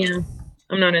Right. yeah,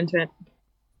 I'm not into it.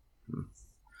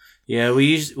 Yeah, we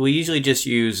usually just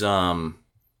use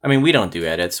I mean, we don't do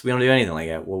edits. We don't do anything like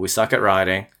that. Well, we suck at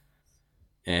riding.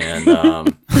 And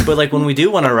but like when we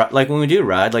do want to ride,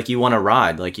 like you want to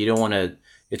ride, like you don't want to,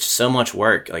 it's so much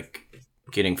work, like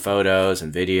getting photos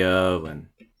and video and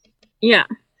Yeah,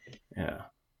 yeah.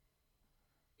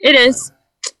 it is.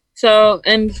 So,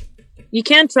 and you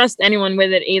can't trust anyone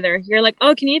with it either. You're like,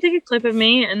 oh, can you take a clip of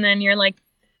me? And then you're like,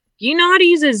 do you know how to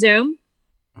use a zoom?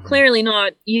 Clearly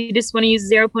not. You just want to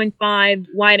use 0.5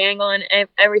 wide angle and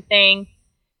everything.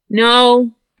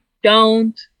 No,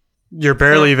 don't. You're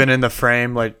barely even in the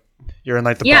frame. Like you're in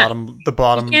like the Yeah.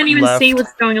 bottom. You can't even left. see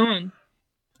what's going on.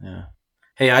 Yeah.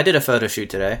 Hey, I did a photo shoot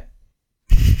today.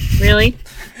 Really?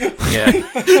 Yeah.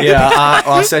 Yeah,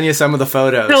 I'll send you some of the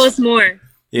photos. Tell us more.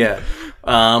 Yeah.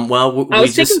 Well, we I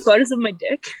was just taking photos of my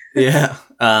dick. yeah.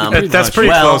 That's pretty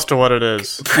Well- close to what it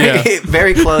is.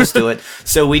 Very close to it.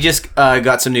 So we just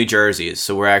got some new jerseys.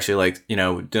 So we're actually like,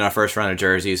 doing our first round of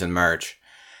jerseys and merch.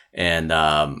 And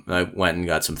I went and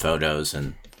got some photos,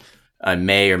 and I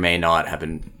may or may not have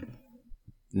been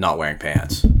not wearing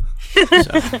pants.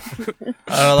 So,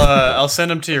 I'll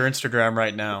send them to your Instagram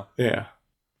right now. yeah.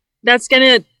 That's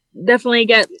gonna definitely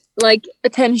get like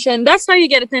attention. That's how you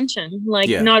get attention. Like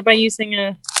Yeah. not by using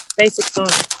a basic song.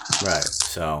 Right.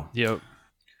 So Yep.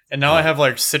 And now I have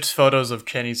like 6 photos of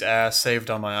Kenny's ass saved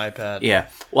on my iPad. Yeah.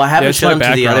 Well, I haven't it's shown my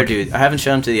them to the other background. dudes. I haven't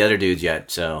shown them to the other dudes yet,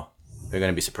 so they're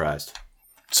gonna be surprised.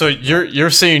 So you're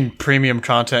seeing premium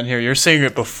content here. You're seeing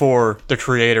it before the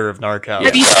creator of Narcouch.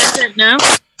 Have you sent it now?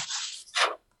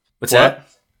 What's What? that?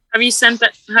 Have you sent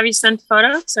that? Have you sent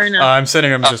photos or no? I'm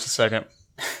sending him in just a second.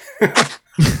 I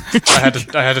had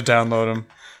to download him.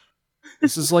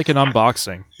 This is like an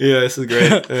unboxing. Yeah, this is great.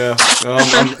 Yeah, well,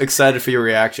 I'm excited for your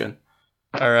reaction.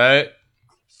 All right.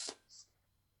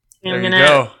 There I'm you gonna-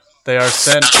 go. They are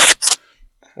sent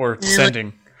or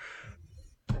sending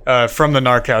from the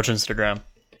Narcouch Instagram.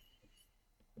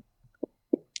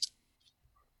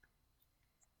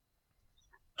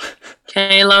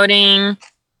 Okay, loading.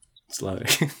 It's loading.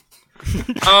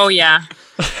 Oh yeah.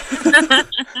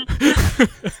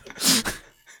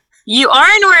 You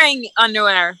aren't wearing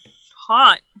underwear.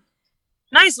 Hot.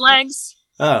 Nice legs.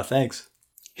 Oh, thanks.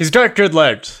 He's got good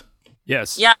legs.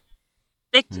 Yes. Yeah.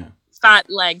 Thick, Yeah. fat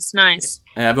legs. Nice.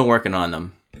 Yeah, I've been working on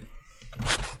them.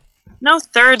 No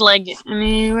third leg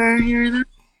anywhere here though.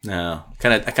 No,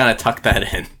 I kind of tucked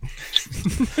that in.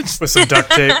 With some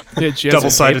duct tape, Yeah, she has a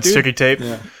double-sided tape, dude? sticky tape.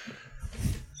 Yeah.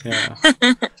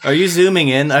 Yeah. Are you zooming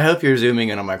in? I hope you're zooming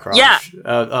in on my crotch. Yeah.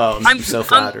 I'm so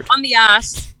flattered. on the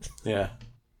ass. Yeah.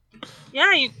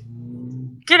 Yeah,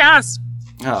 good ass.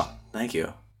 Oh, thank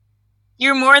you.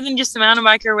 You're more than just a mountain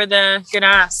biker with a good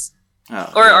ass.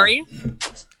 Oh, Or yeah. are you?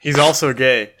 He's also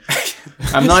gay.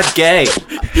 I'm not gay.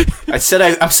 I said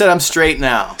I'm straight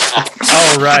now.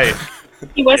 Oh right.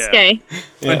 He was Yeah. gay.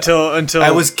 Yeah. Until I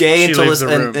was gay she until leaves the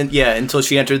room. until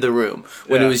she entered the room.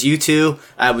 When Yeah. it was you two,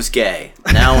 I was gay.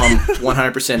 Now I'm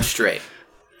 100% straight.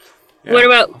 Yeah. What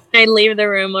about when I leave the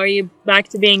room? Are you back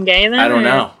to being gay then? I don't or-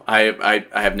 know. I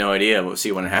have no idea. We'll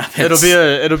see when it happens.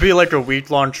 It'll be like a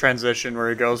week-long transition where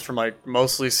he goes from like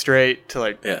mostly straight to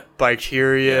like Yeah.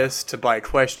 bi-curious to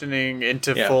bi-questioning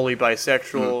into Yeah. fully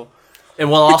bisexual.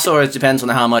 And well, also it depends on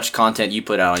how much content you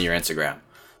put out on your Instagram.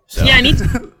 So, Yeah, I need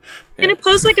to. I'm gonna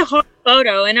post like a hot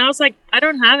photo, and I was like, I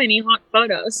don't have any hot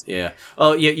photos. Yeah.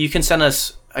 Oh, yeah. You can send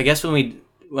us. I guess when we.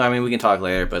 Well, I mean, we can talk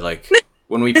later, but like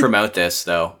when we promote this,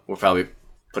 though, we'll probably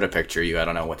put a picture of you. I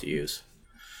don't know what to use.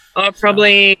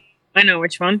 Probably. I know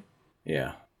which one.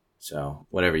 Yeah. So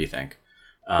whatever you think.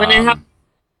 When I have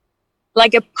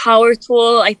like a power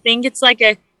tool, I think it's like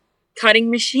a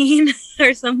cutting machine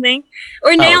or something,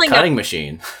 or nailing cutting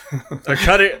machine. A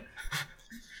cutting.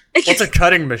 What's a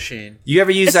cutting machine? You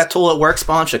ever use that tool at work,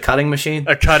 Sponge? A cutting machine?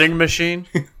 A cutting machine?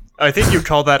 I think you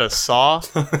call that a saw.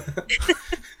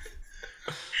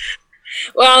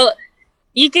 Well,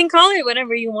 you can call it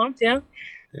whatever you want to.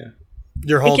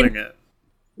 You're holding it,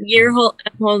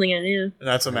 I'm holding it. Yeah. and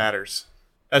that's what matters.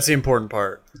 That's the important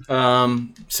part.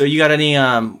 So you got any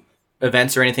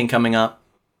events or anything coming up?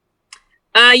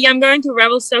 Yeah, I'm going to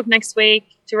Revelstoke next week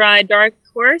to ride Dark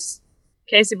Horse,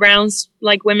 Casey Brown's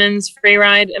like women's free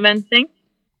ride event thing.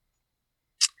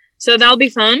 So that'll be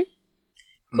fun.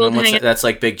 Cool And to hang out. that's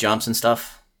like big jumps and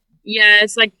stuff. Yeah,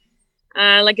 it's like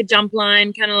a jump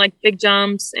line, kind of like big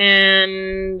jumps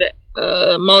and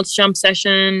multi jump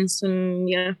sessions, and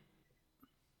yeah.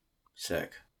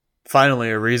 Sick. Finally,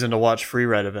 a reason to watch free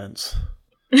ride events.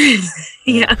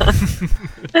 Yeah.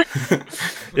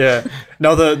 Yeah.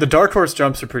 No, the Dark Horse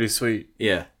jumps are pretty sweet.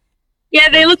 Yeah. Yeah,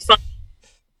 they look fun.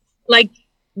 Like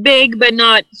big but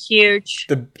not huge.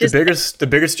 The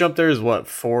biggest jump there is what,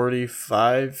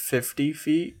 45, 50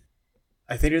 feet?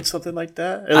 I think it's something like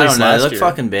that. At I least don't know. They last look year.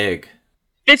 fucking big.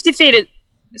 50 feet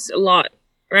is a lot,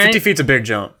 right? 50 feet's a big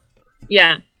jump.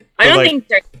 Yeah. I But, don't like-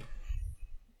 think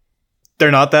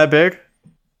They're not that big?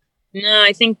 no,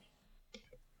 I think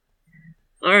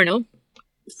I don't know.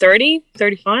 30,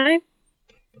 35?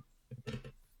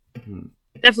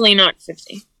 Definitely not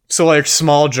 50. So like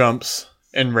small jumps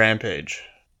in Rampage.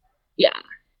 Yeah.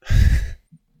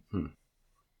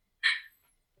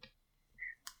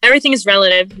 Everything is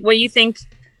relative. What you think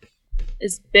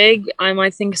is big, I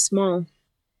might think small.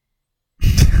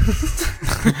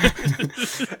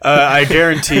 I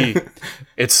guarantee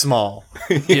it's small.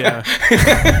 Yeah.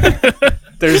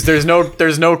 There's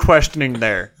no questioning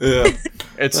there. Yeah.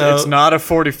 It's Well- not a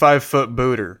 45-foot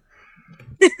booter.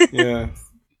 Yeah.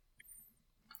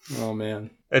 Oh man.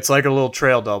 It's like a little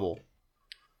trail double.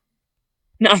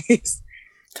 Nice.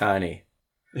 Tiny.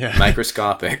 Yeah.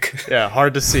 Microscopic. Yeah,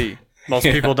 hard to see. Most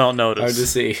Yeah. people don't Hard to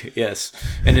notice. see. Yes.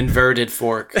 An inverted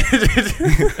fork.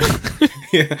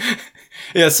 Yeah.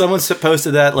 Yeah, someone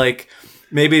posted that, like,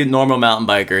 maybe a normal mountain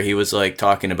biker, he was, like,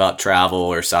 talking about travel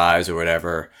or size or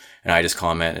whatever, and I just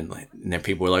commented, and then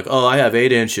people were like, oh, I have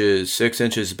 8 inches, 6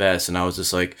 inches best, and I was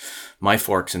just like, my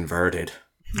fork's inverted.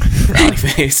 Frowny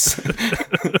face.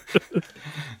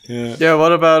 Yeah. Yeah,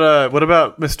 what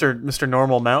about Mr.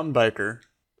 Normal Mountain Biker?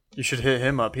 You should hit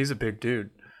him up. He's a big dude.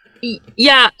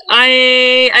 Yeah,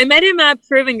 I met him at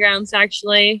Proving Grounds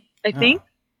actually. I think.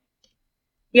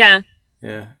 Yeah.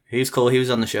 Yeah, he's cool. He was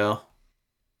on the show.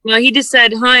 Well, he just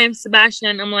said, "Hi, I'm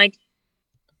Sebastian." I'm like,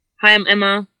 "Hi, I'm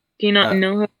Emma. Do you not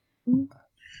know her?"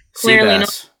 Clearly not.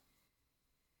 Seabass.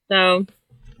 So,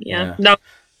 yeah.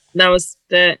 That was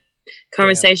the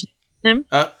conversation with him.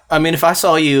 I mean, if I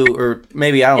saw you, or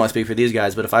maybe I don't want to speak for these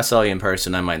guys, but if I saw you in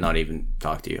person, I might not even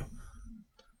talk to you.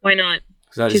 Why not?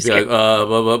 Because I'd just be like, blah,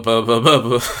 blah, blah, blah, blah,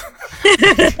 blah.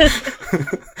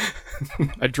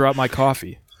 I dropped my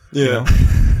coffee. Yeah.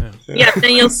 Yeah,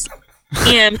 then you'll see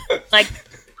him like,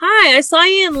 "Hi, I saw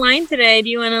you in line today. Do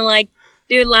you want to like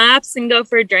do laps and go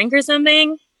for a drink or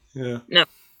something?" Yeah.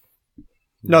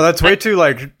 No, that's way too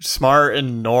like smart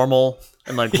and normal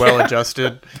and like well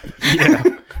adjusted. Yeah.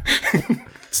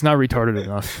 It's not retarded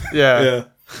enough. Yeah.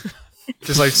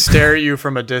 Just like stare at you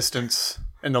from a distance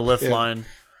in the lift line.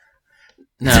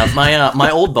 No, my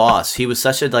old boss, he was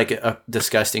such a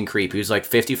disgusting creep. He was like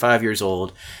 55 years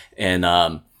old,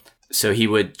 and so he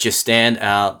would just stand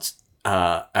out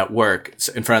at work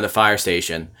in front of the fire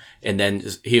station, and then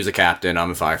he was a captain.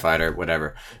 I'm a firefighter,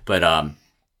 whatever. But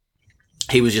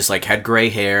he was just like had gray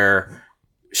hair,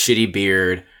 shitty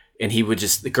beard, and he would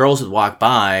just the girls would walk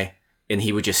by, and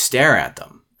he would just stare at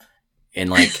them, and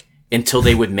like until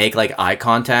they would make like eye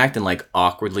contact and like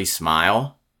awkwardly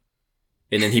smile.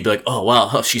 And then he'd be like, "Oh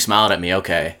wow, she smiled at me,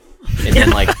 okay," and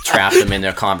then like trap them in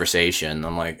their conversation.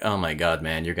 I'm like, "Oh my god,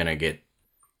 man, you're gonna get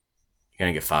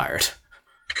fired."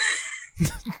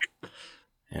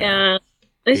 Yeah,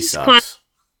 He this is sucks. classic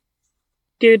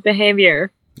dude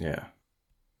behavior. Yeah.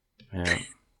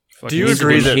 Do you needs to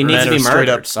agree be- that he needs men to are be straight murdered.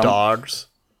 up dogs?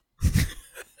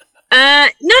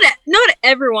 Not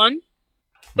everyone,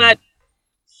 but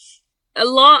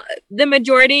the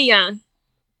majority, yeah.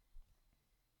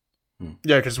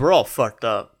 Yeah, because we're all fucked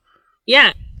up.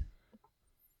 Yeah.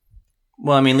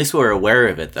 Well, I mean, at least we're aware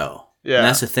of it, though. Yeah. And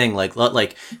that's the thing. Like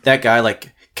that guy,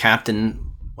 like Captain.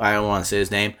 I don't want to say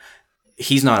his name.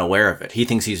 He's not aware of it. He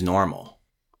thinks he's normal.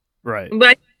 Right.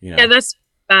 But You know? yeah, that's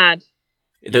bad.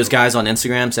 Those guys on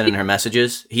Instagram sending her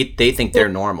messages. They think they're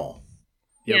normal.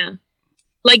 Yep. Yeah.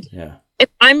 Like Yeah. if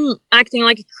I'm acting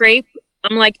like a creep,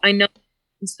 I'm like, I know,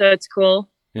 so it's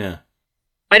cool. Yeah.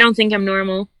 I don't think I'm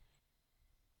normal.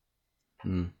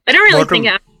 Hmm. I don't really Welcome-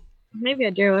 think maybe I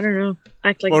do. I don't know.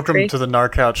 Act like a Welcome creep. to the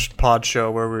Narcouch Pod Show,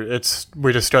 where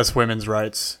we discuss women's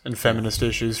rights and feminist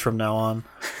issues from now on.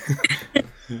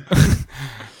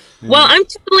 Well, I'm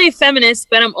totally a feminist,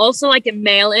 but I'm also like a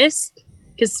maleist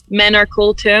because men are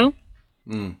cool too.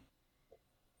 Mm.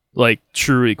 Like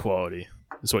true equality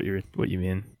is what you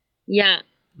mean. Yeah.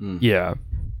 Yeah.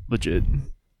 Legit.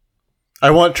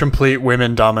 I want complete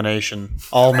women domination.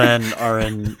 All men are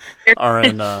in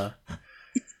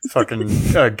fucking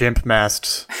gimp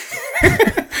masks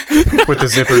with the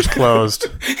zippers closed.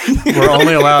 We're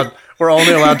only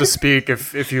allowed to speak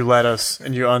if you let us,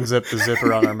 and you unzip the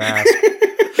zipper on our mask.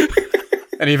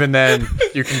 And even then,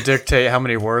 you can dictate how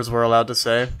many words we're allowed to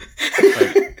say.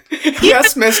 Like,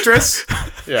 Yes, mistress.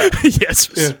 yeah.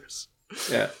 Yes.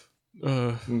 Yeah.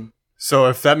 So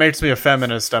if that makes me a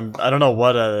feminist, I don't know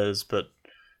what that is, but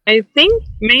I think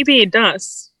maybe it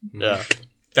does. yeah,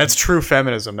 that's true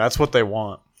feminism. That's what they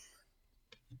want.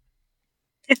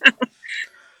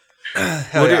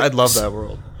 Hell yeah, I'd love that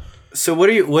world. So what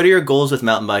are your goals with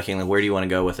mountain biking? Like, where do you want to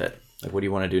go with it? Like, what do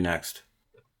you want to do next?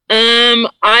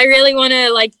 I really want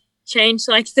to like change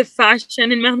like the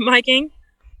fashion in mountain biking.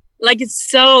 Like it's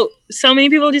so many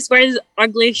people just wear this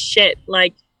ugly shit.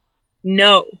 Like,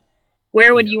 no,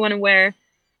 where would you want to wear?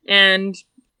 And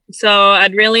so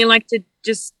I'd really like to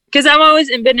just because I've always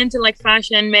been into like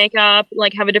fashion, makeup,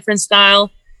 like have a different style.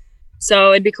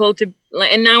 So it'd be cool to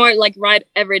like, and now I like ride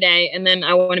every day, and then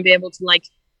I want to be able to like,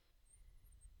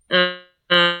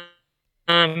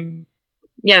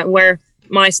 wear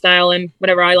my style and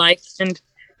whatever I like and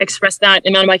express that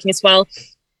in mountain biking as well.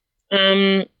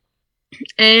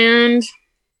 And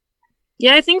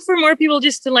yeah, I think for more people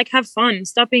just to like have fun,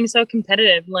 stop being so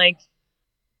competitive. Like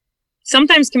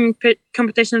sometimes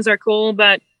competitions are cool,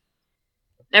 but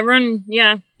everyone,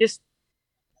 just,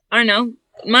 I don't know.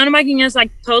 Mountain biking has like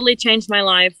totally changed my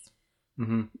life.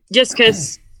 Mm-hmm. Just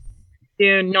because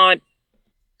you're not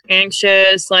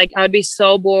anxious, like I would be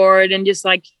so bored and just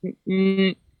like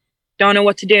don't know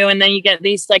what to do, and then you get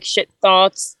these like shit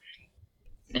thoughts,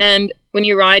 and when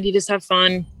you ride you just have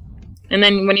fun, and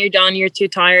then when you're done you're too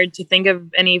tired to think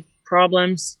of any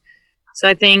problems. So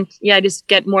I think just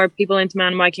get more people into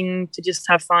mountain biking to just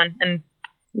have fun and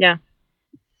Yeah.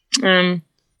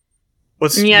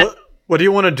 What do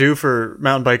you want to do for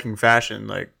mountain biking fashion?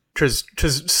 Like, because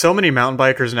so many mountain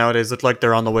bikers nowadays look like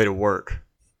they're on the way to work.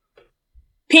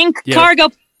 Pink Yeah.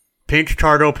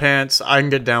 cargo. Pants. I can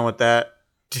get down with that.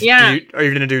 Yeah. Are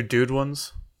you gonna do dude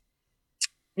ones?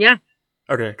 Yeah.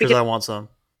 Okay, because I want some.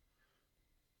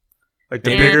 Like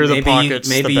the Yeah. bigger the pockets,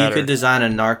 maybe the you better. could design a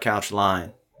Narc Couch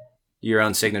line, your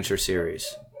own signature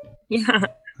series. Yeah.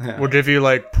 We'll give you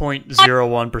like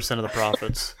 0.01% of the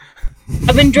profits.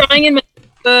 I've been drawing in my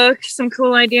book some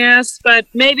cool ideas, but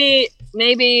maybe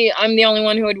I'm the only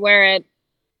one who would wear it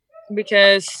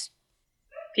because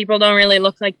people don't really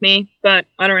look like me, but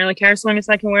I don't really care as long as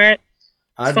I can wear it.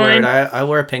 I'd fine. wear it. I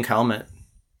wear a pink helmet.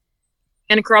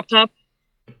 And a crop top.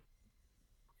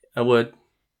 I would.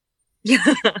 Yeah.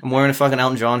 I'm wearing a fucking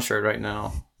Elton John shirt right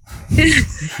now.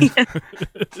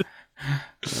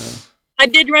 I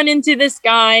did run into this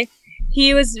guy.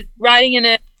 He was riding in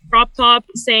a crop top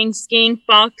saying skiing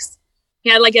fox. He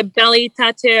had like a belly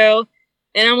tattoo.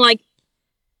 And I'm like,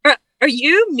 are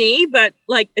you me, but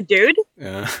like a dude?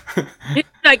 Yeah. He's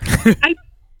like,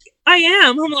 I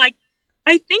am. I'm like,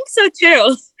 I think so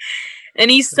too. And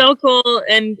he's so cool.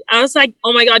 And I was like,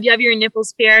 oh my God, you have your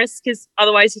nipples pierced? Because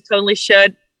otherwise you totally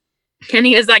should. And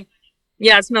he was like,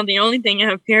 yeah, it's not the only thing I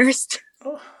have pierced.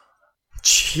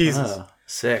 Jesus. Oh,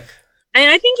 sick. And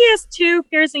I think he has 2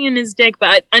 piercing in his dick,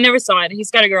 but I never saw it.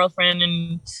 He's got a girlfriend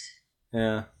and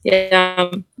Yeah.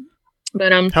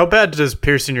 But How bad does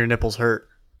piercing your nipples hurt?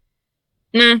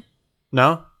 nah,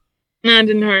 No? it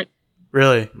didn't hurt.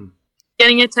 Really?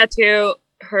 Getting a tattoo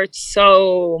hurts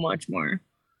so much more.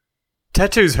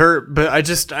 Tattoos hurt, but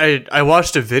I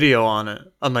watched a video on it,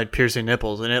 on like piercing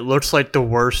nipples, and it looks like the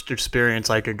worst experience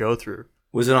I could go through.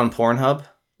 Was it on Pornhub?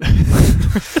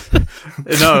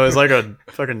 No, it was like a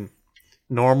fucking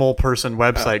normal person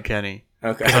website, Kenny.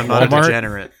 Okay. 'Cause I'm not a Walmart?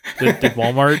 degenerate. Did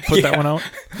Walmart put that one out?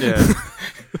 Yeah.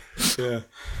 Yeah.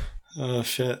 Oh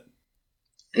shit.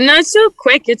 No, it's so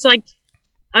quick. It's like,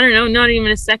 I don't know, not even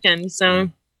a second. So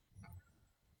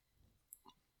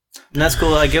And that's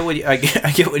cool. I get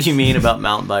what you mean about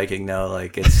mountain biking. though.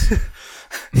 Like it's.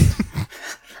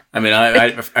 I mean,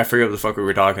 I forget what the fuck we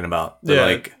were talking about. But Yeah.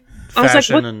 like, I was like,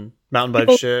 Fashion what? and mountain bike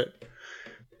People- shit.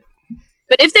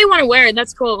 But if they want to wear it,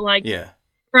 that's cool. Like yeah.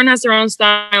 everyone has their own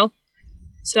style.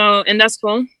 So, and that's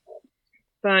cool.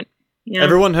 But yeah.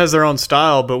 Everyone has their own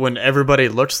style, but when everybody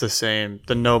looks the same,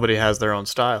 then nobody has their own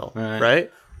style, Right.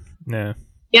 right? Yeah.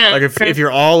 Yeah. Like if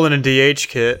you're all in a DH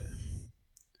kit,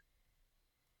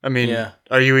 I mean, Yeah.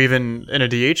 are you even in a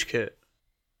DH kit?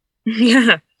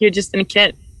 Yeah. You're just in a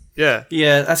kit. Yeah.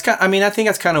 Yeah, that's kind. I mean, I think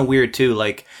that's kind of weird too.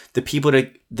 Like the people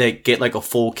that get like a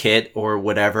full kit or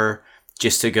whatever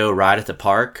just to go ride at the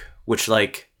park, which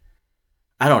like,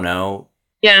 I don't know.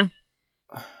 Yeah.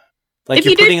 Like If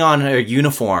you're you do- putting on a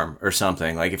uniform or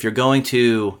something. Like if you're going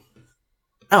to,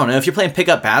 I don't know, if you're playing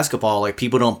pickup basketball, like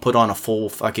people don't put on a full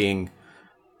fucking,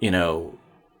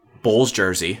 Bulls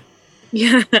jersey.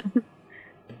 Yeah.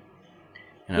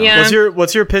 You know? Yeah.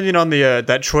 What's your opinion on the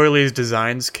that Troy Lee's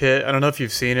Designs kit? I don't know if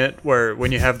you've seen it, where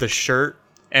when you have the shirt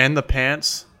and the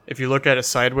pants, if you look at it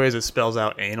sideways, it spells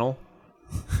out anal.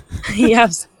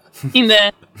 Yes. In the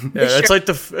Yeah, it's shirt.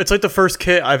 like the first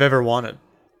kit I've ever wanted.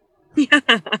 Yeah.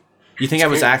 You think that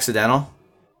was accidental?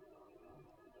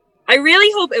 I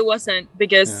really hope it wasn't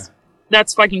because Yeah.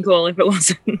 that's fucking cool if it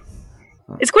wasn't.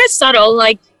 It's quite subtle,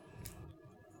 like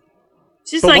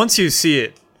it's just But like once you see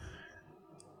it,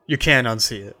 you can't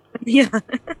unsee it. yeah.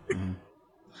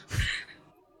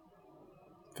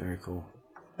 Very cool.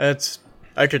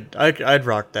 I'd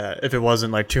rock that if it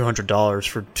wasn't like $200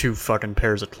 for 2 fucking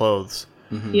pairs of clothes.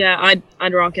 Yeah,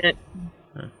 I'd rock it.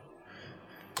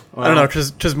 I don't know,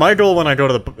 because my goal when I go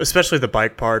to especially the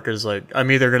bike park is like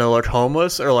I'm either gonna look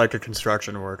homeless or like a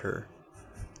construction worker,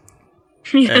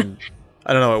 Yeah. and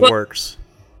I don't know, it Well- works.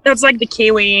 That's like the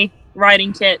Kiwi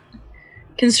riding kit.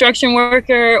 Construction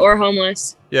worker or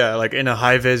homeless. Yeah, like in a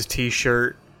high vis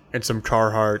T-shirt and some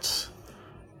Carhartts.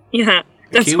 Yeah.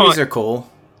 The That's Kiwis hot. are cool.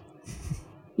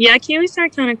 Yeah, Kiwis are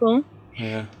kinda cool.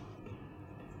 Yeah.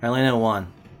 I only know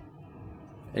one.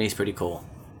 And he's pretty cool.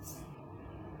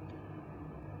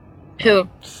 Who?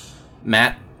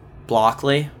 Matt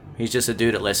Blockley. He's just a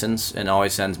dude that listens and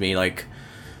always sends me like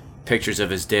pictures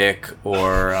of his dick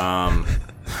or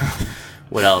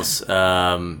what else?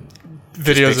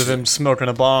 Videos of him smoking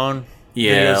a bong.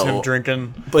 Yeah, Videos of him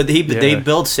drinking. But they Yeah.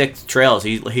 build sick trails.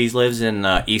 He lives in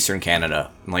eastern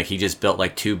Canada. And, like he just built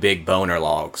like 2 big boner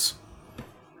logs,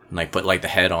 and like put like the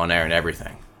head on there and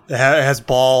everything. It has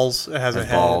balls. It has a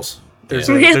head. Balls. There's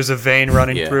Yeah. there's a vein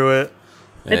running Yeah. through it.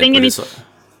 I think But it it's-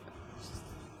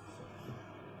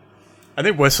 I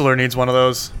think Whistler needs one of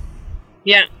those.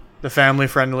 Yeah, The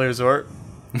family-friendly resort.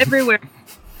 everywhere.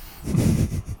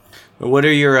 What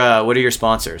are your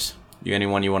sponsors?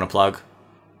 Anyone you want to plug?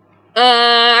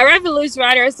 I ride for Loose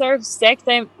Riders. They're sick.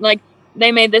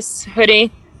 They made this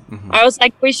hoodie. Mm-hmm. I was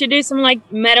like, we should do some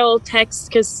like metal text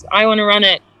because I want to run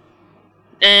it.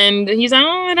 And he's like,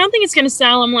 oh, I don't think it's gonna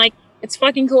sell. I'm like, it's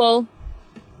fucking cool.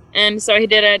 And so he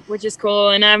did it, which is cool.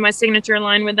 And I have my signature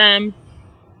line with them.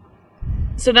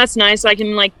 So that's nice. So I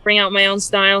can like bring out my own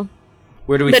style.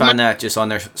 Where do we find that? Just on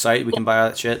their site? We can buy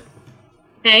that shit?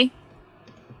 Hey?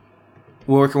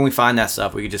 Where can we find that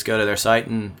stuff? We could just go to their site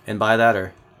and buy that,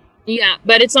 or? Yeah,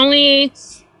 but it's only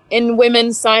in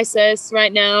women's sizes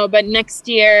right now. But next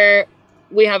year,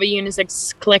 we have a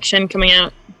unisex collection coming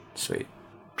out. Sweet.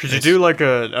 Could you do like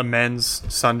a men's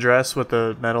sundress with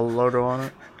the metal logo on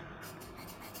it?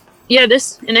 Yeah,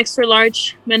 an extra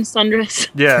large men's sundress.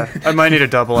 Yeah, I might need a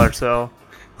double XL.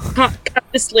 Cut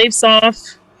the sleeves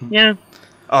off. Yeah.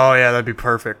 Oh yeah, that'd be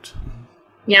perfect.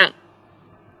 Yeah.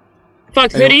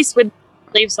 Fuck, hoodies with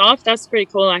sleeves off. That's pretty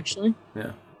cool, actually.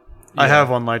 Yeah. I have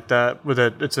one like that with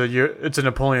it's a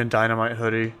Napoleon Dynamite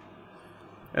hoodie,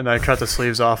 and I cut the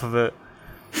sleeves off of it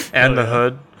and the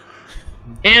hood.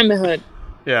 And the hood.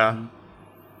 Yeah.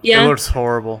 Yeah. It looks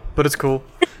horrible, but it's cool.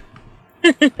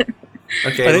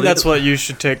 Okay. I think that's what you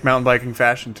should take mountain biking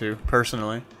fashion to,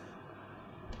 personally.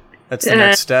 That's the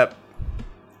next step.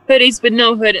 Hoodies with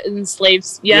no hood and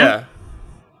sleeves. Yeah.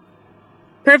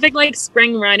 Perfect, like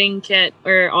spring riding kit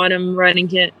or autumn riding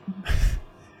kit.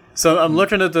 So I'm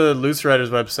looking at the Loose Riders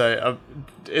website.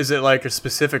 Is it like a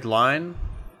specific line?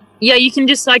 Yeah, you can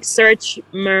just like search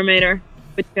Mmurmaider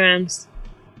with 2 M's.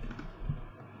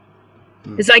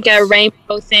 It's like a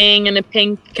rainbow thing and a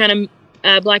pink kind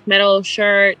of black metal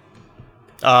shirt.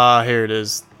 Here it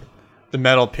is. The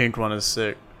metal pink one is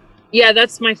sick. Yeah,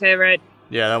 that's my favorite.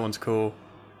 Yeah, that one's cool.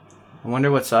 I wonder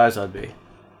what size I'd be.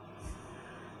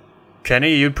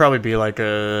 Kenny, you'd probably be like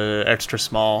a extra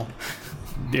small.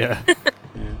 Yeah.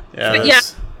 Yeah. But yeah,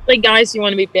 like guys, you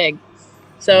want to be big.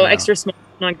 So extra small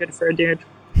is not good for a dude.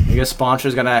 I guess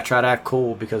sponsor's gonna try to act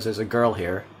cool because there's a girl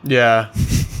here. Yeah.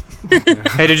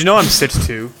 Hey, did you know I'm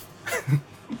 6'2"?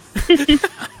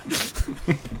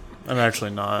 I'm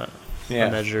actually not. Yeah. I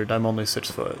measured. I'm only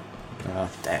 6 foot. Oh,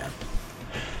 damn.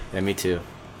 Yeah, me too.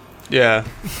 Yeah.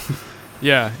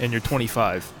 Yeah, and you're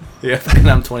 25. Yeah, and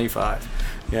I'm 25.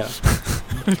 Yeah.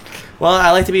 Well,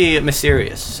 I like to be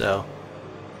mysterious, so.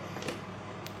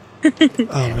 Oh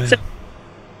man.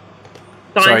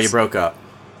 Sorry, you broke up.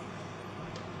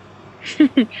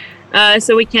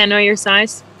 So we can't know your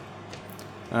size.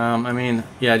 I mean,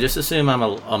 yeah, just assume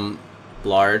I'm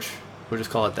large. We'll just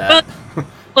call it that.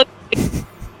 Look,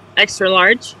 extra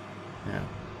large. Yeah,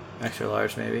 extra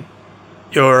large maybe.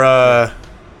 Your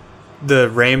the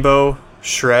rainbow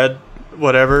shred,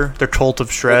 whatever, the Cult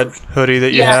of Shred hoodie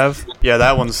that you have. Yeah,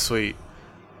 that one's sweet.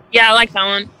 Yeah, I like that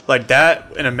one. Like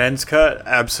that in a men's cut,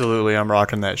 absolutely, I'm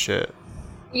rocking that shit.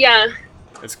 Yeah.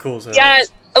 It's cool as hell. Yeah,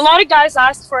 a lot of guys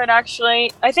asked for it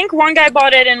actually. I think one guy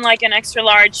bought it in like an extra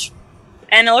large,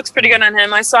 and it looks pretty good on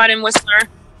him. I saw it in Whistler,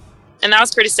 and that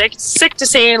was pretty sick. It's sick to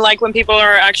see like when people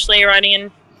are actually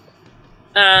riding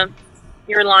in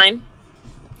your line.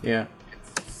 Yeah.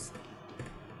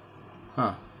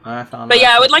 Huh. But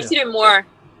yeah, I would like to do more.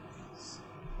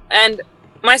 And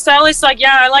my style is like,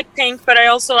 yeah, I like pink, but I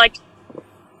also like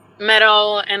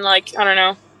metal and like, I don't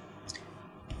know,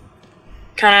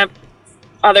 kind of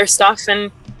other stuff.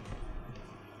 And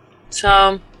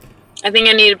so I think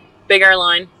I need a bigger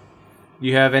line.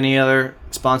 You have any other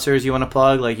sponsors you want to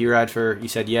plug? Like you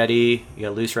said Yeti, you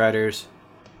got Loose Riders.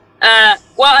 Well,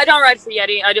 I don't ride for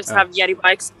Yeti. I just have Yeti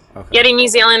bikes. Okay. Yeti New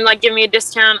Zealand like give me a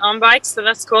discount on bikes, so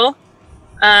that's cool.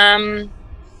 And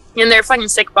they're fucking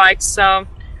sick bikes, so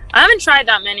I haven't tried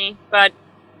that many, but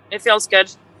it feels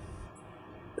good.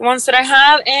 The ones that I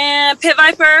have, and Pit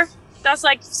Viper, that's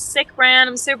like sick brand.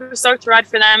 I'm super stoked to ride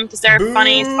for them because they're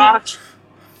funny as fuck.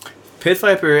 Pit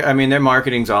Viper, I mean, their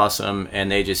marketing's awesome,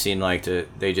 and they just seem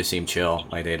chill.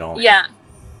 Like they don't. Yeah.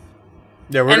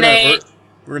 Yeah, we're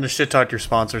gonna shit talk your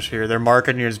sponsors here. Their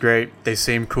marketing is great. They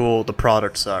seem cool. The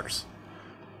product sucks.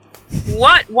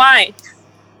 What? Why?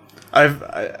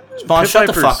 Spawn, shut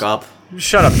the fuck up.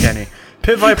 Shut up, Kenny.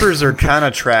 Pit Vipers are kind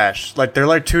of trash. Like they're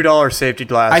like $2 safety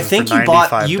glasses. I think for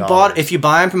you bought if you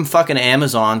buy them from fucking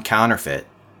Amazon, counterfeit.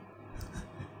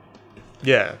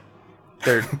 Yeah,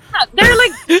 they're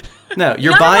like no.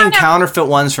 You're buying counterfeit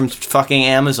ones from fucking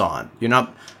Amazon. You're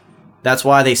not. That's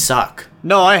why they suck.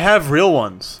 No, I have real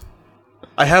ones.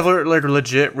 I have like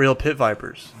legit real Pit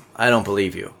Vipers. I don't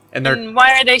believe you. And they're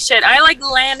why are they shit? I like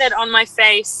landed on my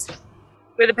face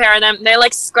with a pair of them. They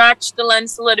like scratch the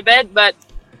lens a little bit, but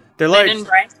They're they like, didn't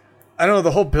break. I don't know,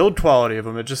 the whole build quality of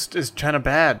them, it just is kind of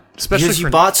bad. Especially Because you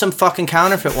for, bought some fucking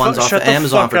counterfeit ones off shut of the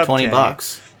Amazon fuck for up, $20. Danny.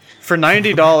 For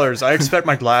 $90, I expect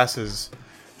my glasses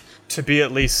to be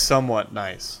at least somewhat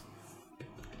nice.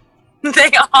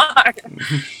 They are.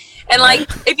 And like,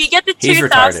 if you get the He's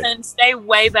 2000s, they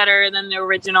way better than the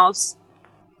originals.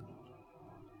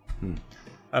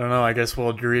 I don't know, I guess we'll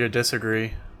agree to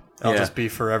disagree. I'll Yeah. just be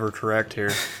forever correct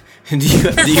here. do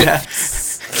you have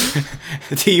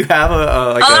do you have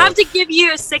a like I'll a, have to give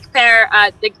you a sick pair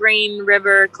at the Green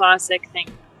River Classic thing.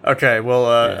 Okay, well,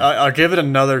 I'll give it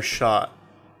another shot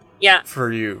Yeah,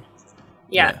 for you.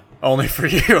 yeah. Only for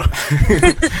you.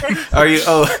 Are you?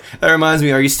 Oh, that reminds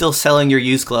me. Are you still selling your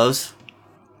used clothes?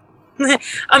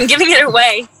 I'm giving it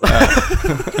away.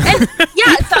 And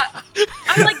yeah, so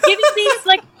I'm like giving these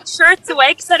like shirts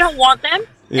away because I don't want them.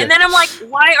 Yeah. And then I'm like,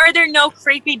 why are there no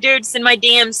creepy dudes in my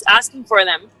DMs asking for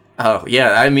them? Oh yeah,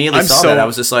 I immediately saw that. I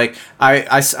was just like, I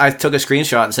took a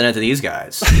screenshot and sent it to these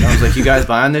guys. And I was like, you guys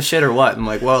buying this shit or what? I'm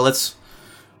like, well, let's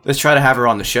try to have her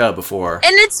on the show before.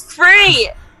 And it's free.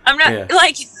 I'm not Yeah.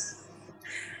 like,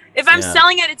 if I'm Yeah.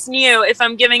 selling it, it's new. If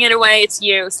I'm giving it away, it's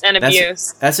used and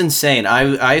abuse. That's insane.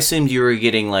 I assumed you were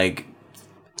getting like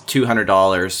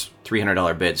 $200,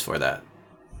 $300 bids for that.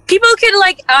 People could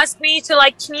like ask me to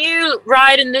like, can you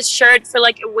ride in this shirt for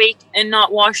like a week and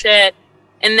not wash it,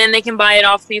 and then they can buy it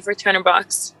off me for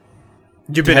 $200.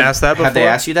 You've been asked that before? Have they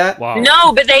asked you that? Wow.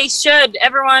 No, but they should.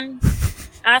 Everyone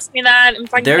ask me that. I'm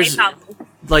fucking There's- PayPal.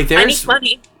 Like I need there's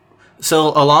money. so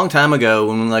a long time ago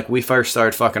when like we first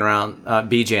started fucking around,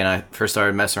 BJ and I first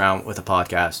started messing around with a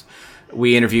podcast.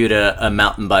 We interviewed a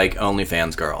mountain bike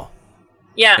OnlyFans girl.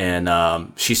 Yeah.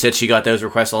 And she said she got those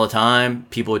requests all the time.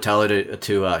 People would tell her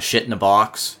to shit in a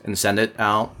box and send it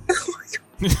out.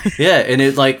 Yeah, and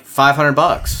it's like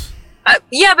 $500.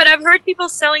 Yeah, but I've heard people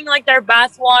selling like their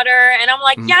bath water, and I'm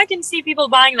like, yeah, I can see people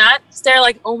buying that. 'Cause they're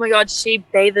like, oh my god, she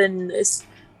bathed in this,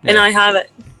 and Yeah. I have it.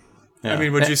 Yeah. I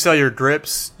mean, would you sell your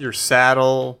grips, your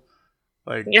saddle,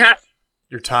 like Yeah.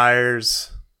 your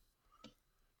tires?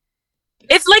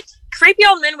 If like creepy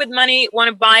old men with money want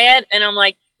to buy it, and I'm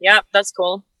like, yeah, that's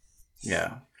cool.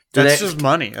 Yeah. Do That's they- just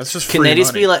money. That's just Can free they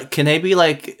just money. be like? Can they be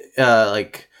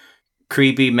like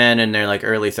creepy men in their like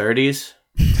early 30s?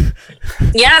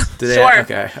 Yeah, Do they? sure.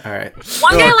 Okay. All right.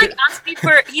 One guy Okay. like asked me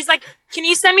for. He's like, can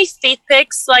you send me feet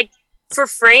pics like for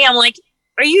free? I'm like,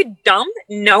 are you dumb?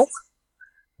 No.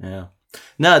 Yeah.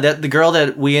 No, that the girl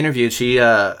that we interviewed, she we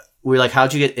were like,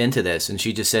 how'd you get into this? And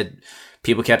she just said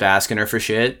people kept asking her for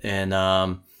shit,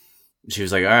 and she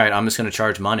was like, all right, I'm just gonna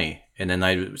charge money. And then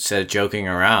I said joking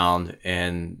around,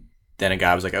 and then a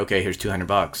guy was like, okay, here's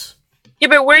 $200. Yeah,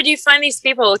 but where do you find these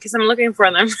people? Because I'm looking for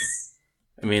them.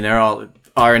 I mean, they're all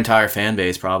our entire fan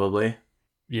base, probably.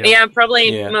 Yeah. Yeah,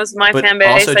 probably Yeah. most of my But fan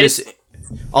base. also I just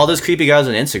all those creepy guys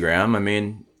on Instagram. I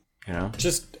mean, you know,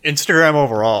 Just Instagram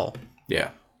overall. yeah.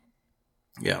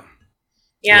 Yeah.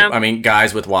 yeah. I mean,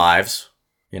 guys with wives,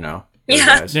 you know. those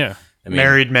Yeah. guys. Yeah. I mean,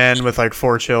 Married men with like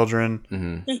 4 children.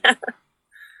 Mhm.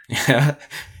 Yeah.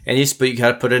 And but you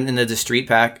gotta put it in the discreet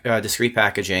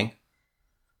packaging,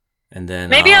 and then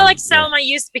Maybe I like sell yeah. my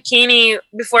used bikini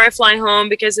before I fly home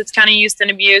because it's kind of used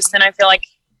and abused, and I feel like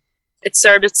it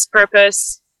served its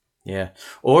purpose. Yeah,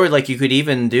 or like you could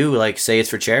even do like say it's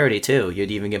for charity too. You'd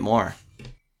even get more.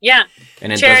 Yeah,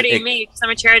 And it charity does, me because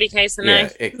I'm a charity case, and Yeah,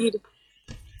 I need.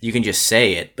 you can just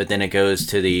say it, but then it goes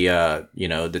to the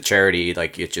the charity,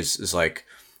 like it just is like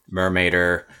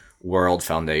Mmurmaider World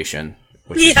Foundation,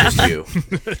 which is Yeah. just you.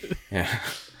 Yeah.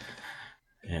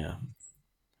 Yeah.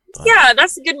 Yeah,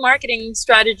 that's a good marketing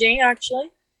strategy, actually.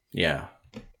 Yeah.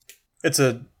 It's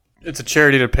a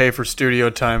charity to pay for studio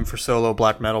time for solo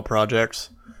black metal projects.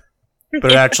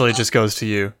 But it actually just goes to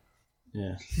you.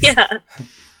 Yeah. Yeah.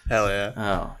 Hell yeah.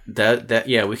 Oh, that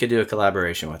yeah, we could do a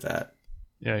collaboration with that.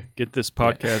 Yeah. Get this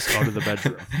podcast out of the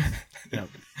bedroom. Yeah.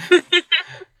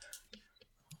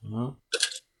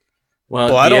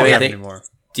 Well, I do you don't have anything- any more.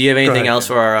 Do you have anything ahead, else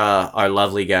for our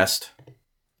lovely guest?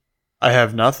 I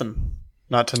have nothing.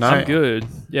 Not tonight. I'm good.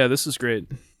 Yeah, this is great.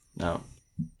 No.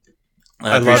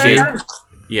 I love appreciate- you.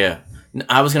 Yeah.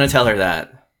 I was gonna tell her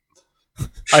that.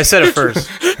 I said it first.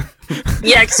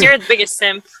 Yeah, because you're the biggest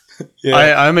simp. Yeah.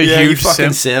 I'm a you huge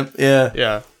fucking simp. simp. Yeah.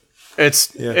 Yeah.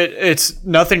 It's Yeah. it's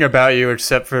nothing about you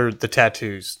except for the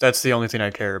tattoos. That's the only thing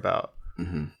I care about.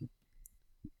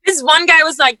 This one guy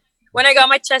was like, when I got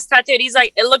my chest tattooed, he's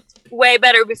like, it looked way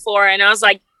better before, and I was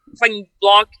like, fucking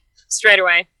block straight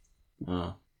away.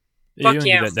 Oh. Yeah, Fuck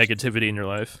you you. don't need that negativity in your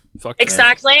life. Fuck that.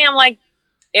 Exactly. I'm like,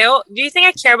 ew. Do you think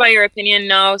I care about your opinion?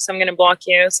 No, so I'm gonna block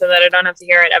you so that I don't have to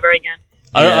hear it ever again.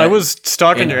 I was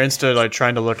stalking your Insta, like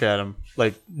trying to look at them,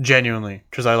 like genuinely,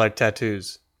 because I like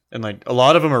tattoos, and like a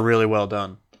lot of them are really well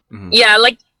done. Mhm. Yeah,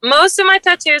 like most of my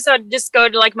tattoos, I just go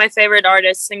to like my favorite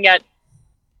artists and get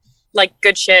like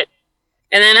good shit.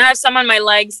 And then I have some on my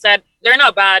legs that they're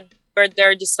not bad, but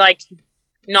they're just like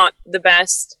not the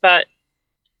best. But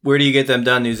Where do you get them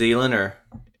done? New Zealand or?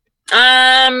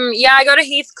 yeah, I go to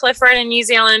Heath Clifford in New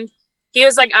Zealand. He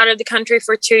was like out of the country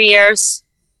for 2 years,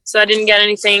 so I didn't get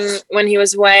anything when he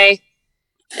was away.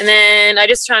 And then I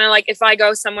just try to like, if I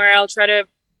go somewhere, I'll try to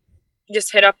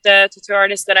just hit up the tattoo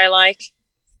artists that I like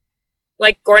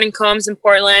Gordon Combs in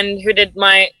Portland, who did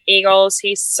my eagles.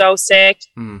 He's so sick.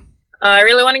 Mm. I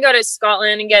really want to go to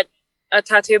Scotland and get a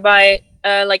tattoo by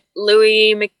like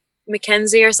Louis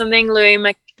Mackenzie or something.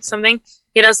 Something.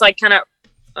 He does like kind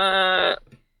of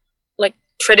like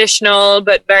traditional,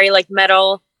 but very like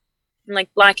metal and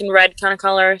like black and red kind of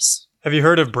colors. Have you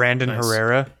heard of Brandon Nice.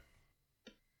 Herrera?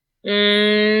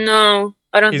 No,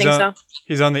 I don't think so.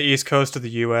 He's on the east coast of the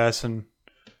U.S. and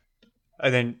I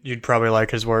think you'd probably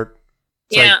like his work.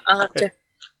 It's Yeah, like, I'll have to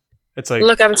it's like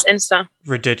look up his Insta.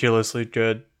 ridiculously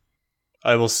good.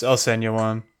 I'll send you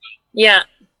one. Yeah.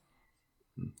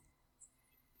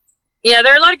 Yeah,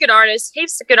 there are a lot of good artists.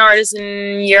 Heaps of good artists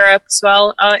in Europe as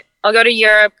well. I'll go to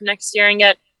Europe next year and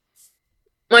get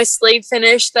my sleeve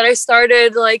finished that I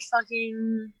started like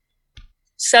fucking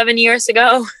 7 years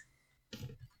ago.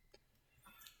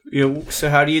 So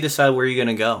how do you decide where you're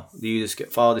gonna go? Do you just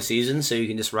follow the season so you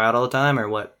can just ride all the time, or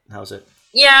what? How's it?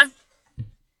 Yeah.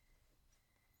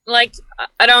 Like,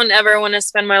 I don't ever want to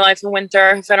spend my life in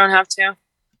winter if I don't have to.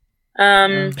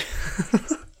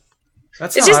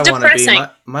 That's It's how just I want to be. depressing.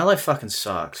 My life fucking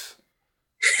sucks.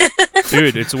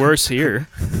 Dude, it's worse here.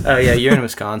 Oh yeah, you're in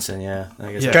Wisconsin. Yeah,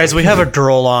 I guess. Yeah. Guys, we have a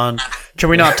girl on. Can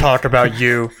we not talk about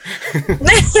you?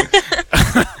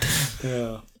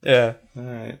 Yeah. Yeah. All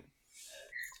right.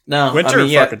 No, Winter I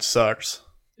mean, yeah, fucking sucks.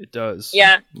 It does.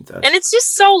 Yeah. it does. And it's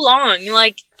just so long.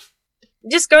 Like,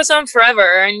 it just goes on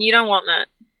forever, and you don't want that.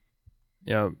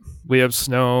 Yeah. We have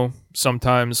snow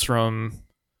sometimes from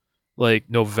like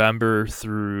November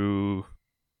through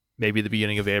maybe the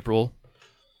beginning of April.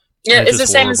 Yeah, And it's it's the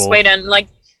just same in horrible. Sweden. Like,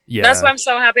 Yeah. that's why I'm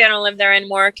so happy I don't live there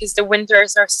anymore, because the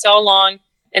winters are so long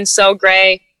and so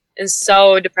gray and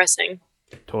so depressing.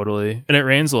 Totally. And it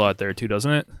rains a lot there too,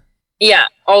 doesn't it? Yeah,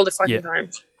 all the fucking Yeah. time.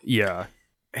 Yeah.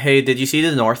 Hey, did you see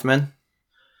The Northman?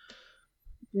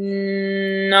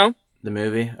 No, The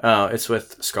movie? Oh, it's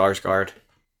with Skarsgård.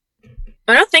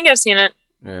 I don't think I've seen it.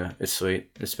 Yeah, it's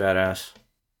sweet. It's badass.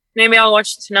 Maybe I'll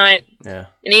watch it tonight Yeah.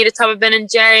 and eat a tub of Ben and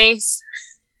Jerry's.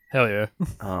 Hell yeah.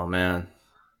 Oh man.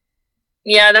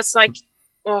 Yeah, that's like,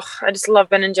 oh, I just love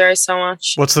Ben and Jerry's so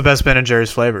much. What's the best Ben and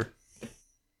Jerry's flavor?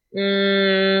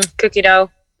 Cookie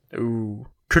dough, Ooh,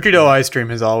 cookie dough ice cream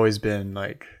has always been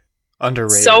like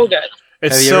underrated. so good.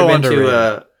 It's Have you so ever been underrated.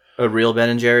 to a real Ben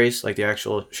and Jerry's, like the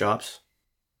actual shops?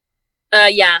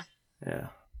 Yeah, Yeah.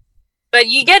 but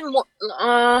you get more.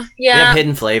 They Yeah, have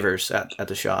hidden flavors at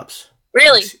the shops.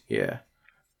 really. Yeah.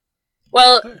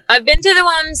 Well, I've been to the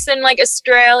ones in like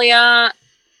Australia.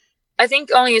 I think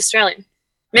only Australia.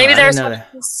 Maybe I there's didn't know one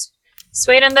in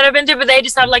Sweden that I've been to, but they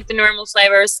just have like the normal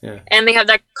flavors, Yeah. and they have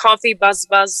that coffee buzz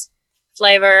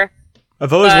flavor.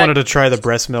 I've always but- wanted to try the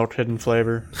breast milk hidden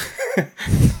flavor.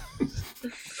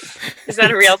 Is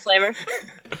that a real flavor?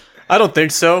 I don't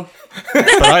think so,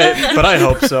 but I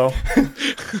hope so.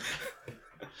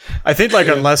 I think like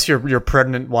unless your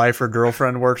pregnant wife or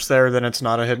girlfriend works there, then it's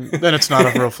not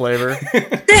a real flavor.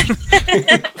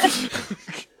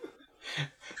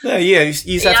 No, yeah, you just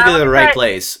have to Yeah, go to the right right.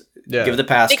 place. Yeah. Give the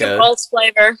Chicken passcode. pulse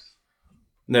flavor.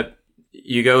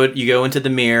 You go into the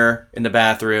mirror in the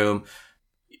bathroom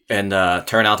and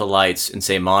turn out the lights and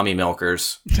say "Mommy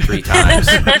Milkers" 3 times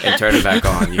and turn it back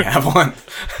on. You have one.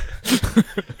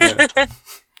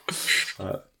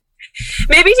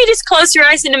 Maybe if you just close your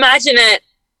eyes and imagine it,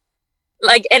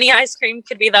 like any ice cream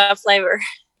could be that flavor.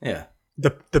 Yeah.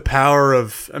 The power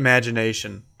of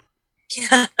imagination,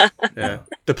 Yeah. Yeah.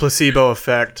 the placebo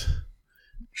effect.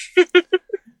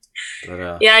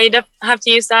 But, Yeah, you have to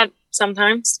use that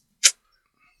sometimes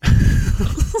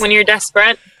when you're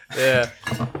desperate. Yeah.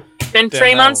 Been Damn,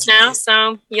 3 that months was- now,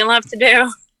 so you'll have to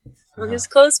do. I'll just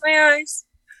close my eyes.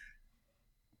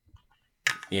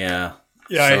 yeah.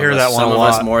 Yeah, I Some hear of that us- one Some a of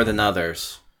us lot. more than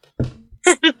others.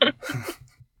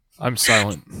 I'm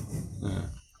silent.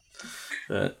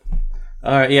 But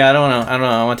all right, yeah, I don't know.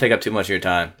 I want to take up too much of your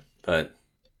time, but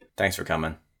thanks for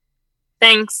coming.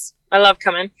 Thanks. I love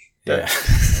coming. Yeah.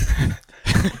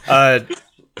 Is Live,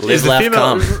 the laugh,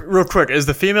 female come. real quick? Is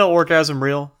the female orgasm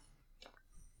real?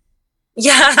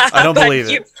 Yeah. I don't but believe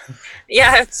it.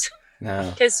 Yeah, it's No.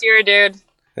 Because you're a dude.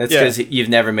 That's because you've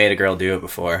never made a girl do it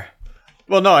before.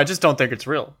 Well, no, I just don't think it's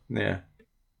real. Yeah.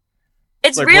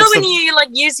 It's Like, real what's when the- you like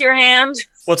use your hand.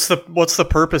 What's the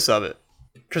purpose of it?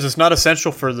 Because it's not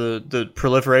essential for the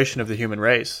proliferation of the human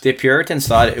race. The Puritans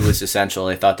thought it was essential.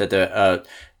 They thought that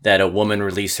that a woman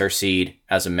released her seed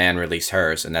as a man released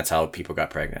hers, and that's how people got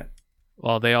pregnant.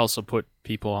 Well, they also put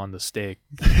people on the stake.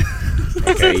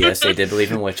 Okay, yes, they did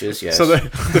believe in witches. Yes. So the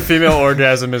female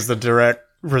orgasm is the direct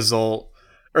result,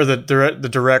 or the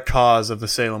direct cause of the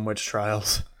Salem witch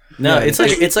trials. No, it's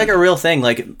like a real thing.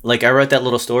 Like I wrote that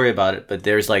little story about it, but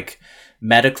there's like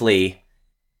medically,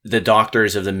 the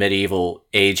doctors of the medieval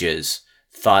ages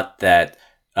thought that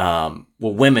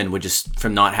women would just,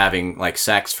 from not having like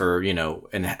sex for,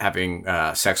 and having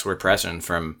sexual repression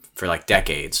for like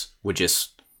decades, would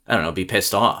just, I don't know, be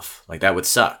pissed off. Like that would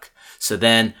suck. So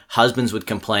then husbands would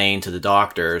complain to the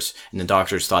doctors, and the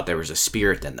doctors thought there was a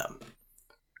spirit in them.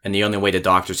 And the only way the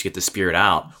doctors could get the spirit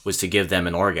out was to give them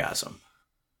an orgasm.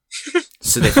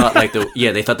 So they thought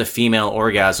they thought the female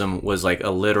orgasm was like a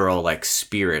literal like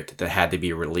spirit that had to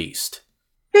be released.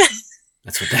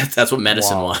 That's what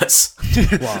medicine was.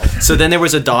 Wow. So then there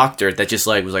was a doctor that just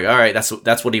like was like, all right,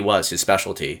 that's what he was. His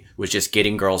specialty was just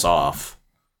getting girls off.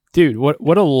 Dude,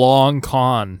 what a long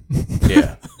con.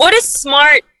 Yeah. What a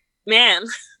smart man.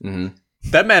 Mm-hmm.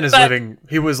 That man is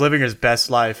he was living his best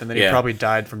life, and then he probably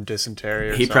died from dysentery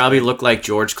or He something. probably looked like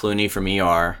George Clooney from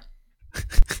ER.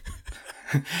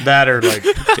 That or like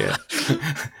Yeah.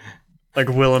 like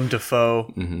Willem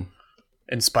Dafoe Mm-hmm.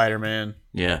 in Spider-Man.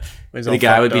 Yeah. He's all The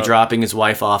guy would fucked be up. dropping his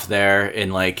wife off there,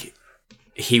 and like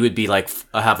he would be like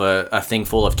have a thing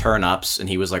full of turnips, and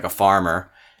he was like a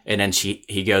farmer, and then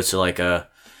he goes to like a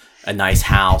nice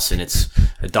house, and it's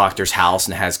a doctor's house,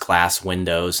 and it has glass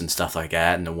windows and stuff like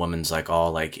that, and the woman's like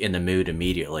all like in the mood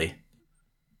immediately,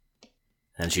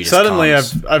 and she just Suddenly,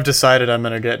 comes. I've decided I'm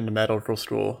gonna get into medical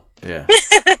school. Yeah.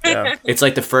 Yeah, It's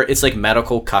like it's like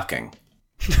medical cucking.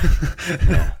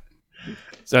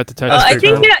 Is that the type Well, of I pretty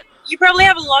think cool. that you probably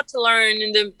have a lot to learn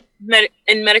in the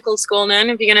in medical school, man.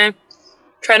 If you're gonna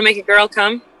try to make a girl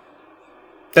come.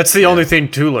 that's the only thing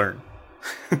to learn.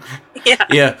 Yeah.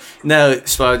 Yeah. No,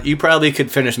 Spud, you probably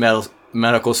could finish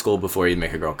medical school before you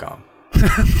make a girl come.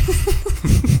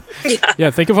 Yeah,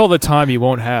 think of all the time you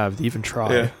won't have to even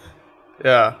try.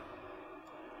 Yeah.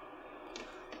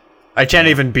 I can't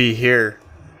even be here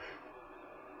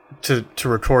to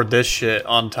record this shit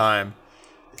on time.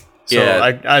 So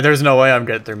Yeah. I there's no way I'm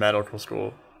getting through medical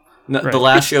school. No, Right. The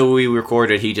last show we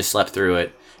recorded, he just slept through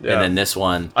it, Yeah. and then this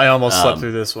one, I almost slept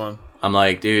through this one. I'm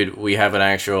like, dude, we have an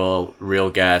actual real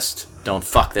guest. Don't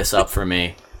fuck this up for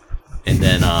me. And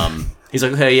then he's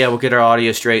like, okay, yeah, we'll get our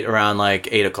audio straight around like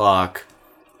 8:00,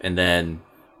 and then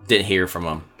didn't hear from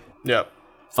him. Yep.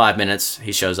 5 minutes,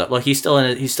 he shows up. Well, he's still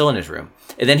in his room.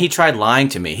 And then he tried lying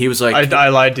to me. He was like, I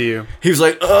lied to you. he was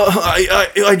like,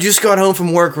 I just got home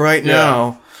from work right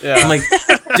now. Yeah. I'm like,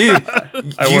 dude,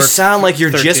 you worked sound like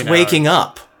you're just 13 waking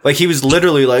up. Like he was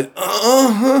literally like,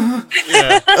 Yeah.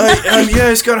 I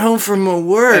just got home from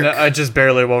work. And I just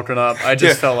barely woken up. I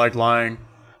just felt like lying.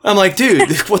 I'm like, dude,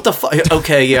 what the fuck?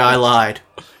 Okay, yeah, I lied.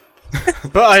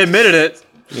 But I admitted it,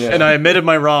 Yeah. and I admitted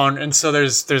my wrong, and so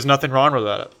there's nothing wrong with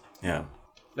that. Yeah.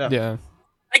 Yeah.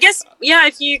 I guess, yeah,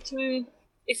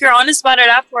 if you're honest about it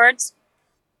afterwards,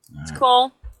 it's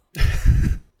cool.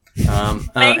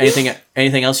 Maybe.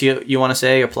 Anything else you want to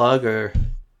say or plug or?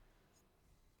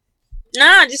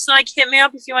 No, just like hit me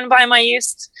up if you want to buy my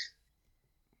used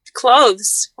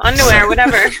clothes, underwear,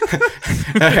 whatever.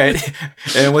 All right.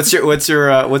 And what's your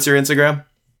Instagram?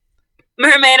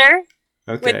 Mmurmaider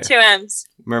Okay. with 2 M's.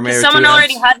 Mermaid. or Someone 2 M's?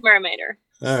 already had Mmurmaider.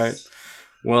 All right.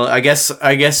 Well, I guess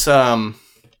I don't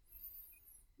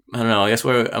know. I guess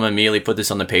I'm gonna immediately put this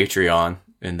on the Patreon,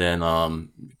 and then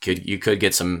you could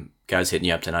get some guys hitting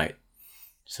you up tonight.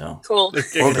 So Cool. It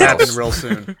could happen real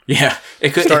soon. yeah,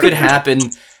 it could happen.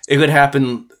 It could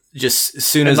happen just as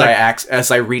soon as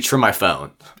I reach for my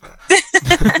phone.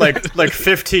 like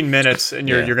 15 minutes, and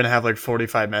Yeah. you're gonna have like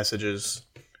 45 messages.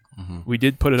 We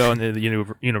did put it out in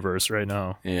the universe right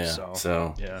now. Yeah.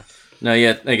 So yeah. no,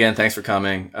 yeah. Again, thanks for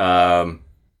coming.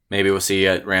 Maybe we'll see you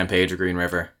at Rampage or Green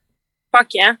River.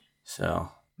 Fuck yeah. So.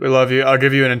 We love you. I'll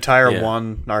give you an entire Yeah.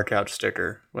 one Narcouch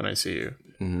sticker when I see you.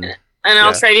 Mhm. And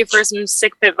I'll Yeah. trade you for some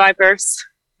sick pit vipers.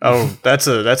 Oh, that's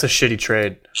a shitty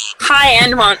trade. High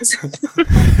end ones.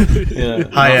 Yeah.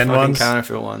 High-end Not fucking ones?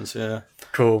 counterfeit ones. Yeah.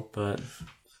 Cool. But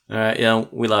all right. Yeah,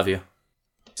 we love you.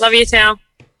 Love you too. All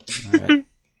right.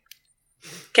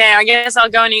 Okay, I guess I'll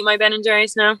go and eat my Ben and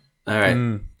Jerry's now. All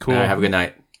right. Cool. All right, have a good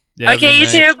night. Yeah, Okay, you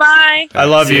good night. too. Bye. I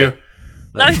love See you. ya.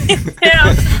 Love you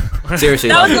too. Seriously,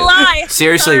 That love was a you. lie.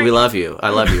 Seriously, Sorry. we love you. I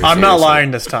love you. I'm not seriously.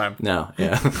 lying this time. No,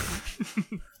 yeah.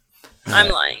 I'm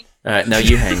lying. All right, no,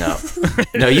 you hang up.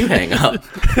 No, you hang up.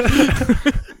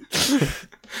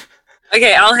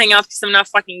 Okay, I'll hang up because I'm not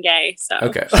fucking gay. So.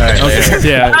 Okay. All right. Later.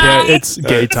 Yeah, it's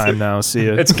gay time now. See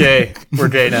ya. It's gay. We're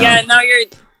gay now. Yeah, now you're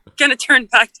gonna turn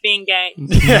back to being gay.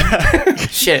 Yeah.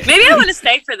 Shit. Maybe I want to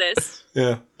stay for this.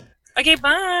 Yeah. Okay,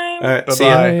 bye. All right. Bye-bye. See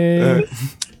ya. Bye.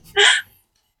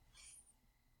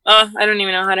 Oh, I don't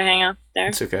even know how to hang up there.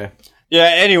 It's okay. Yeah,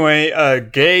 anyway,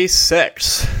 gay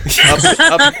sex.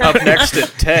 Up next at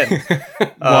 10.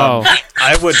 Wow.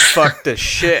 I would fuck the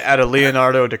shit out of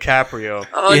Leonardo DiCaprio.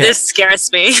 Oh, Yeah. this scares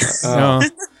me. No.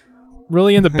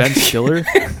 Really into Ben Stiller?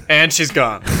 And she's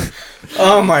gone.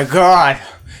 Oh my god.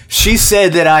 She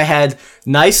said that I had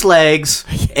nice legs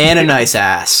and a nice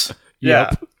ass. Yeah.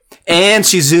 And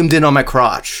she zoomed in on my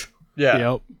crotch. Yeah.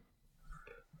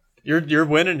 Yep. You're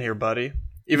winning here, buddy.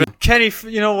 Even Kenny,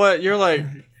 you know what? You're like,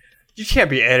 you can't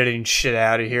be editing shit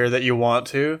out of here that you want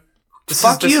to.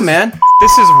 Fuck you, man.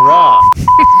 This is raw.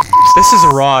 This is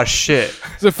raw shit.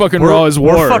 It's a fucking raw as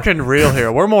war. We're fucking real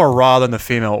here. We're more raw than the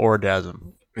female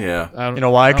orgasm. Yeah. You know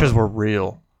why? Because we're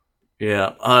real.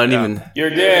 Yeah. I don't even. You're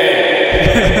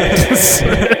gay.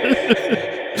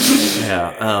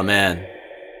 Yeah. Oh, man.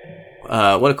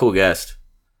 What a cool guest.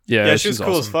 Yeah, She's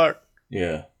cool as awesome. fuck.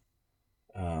 Yeah.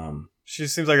 She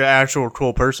seems like an actual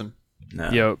cool person. No.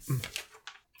 Yep.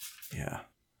 Yeah.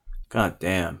 God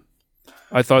damn.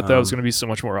 I thought that was going to be so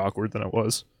much more awkward than it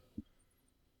was.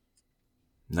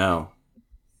 No.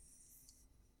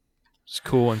 It's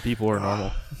cool when people are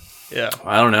normal. Yeah.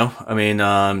 I don't know. I mean,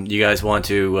 you guys want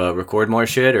to record more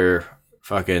shit or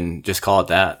fucking just call it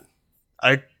that?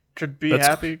 I could be That's-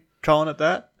 happy calling it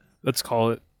that. Let's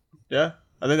call it. Yeah.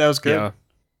 I think that was good. Yeah.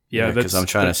 Yeah, Because I'm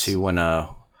trying to see when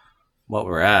what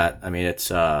we're at. I mean, it's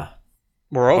We're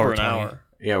over an 4:20. hour.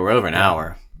 yeah, we're over an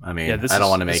hour. I mean, Yeah, this I don't is-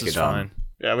 want to this make is it fine.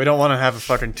 Yeah, we don't want to have a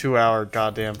fucking 2-hour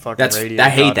goddamn fucking That's radio. I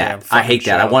hate goddamn that. I hate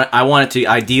fucking that. show. I want it to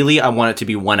ideally. I want it to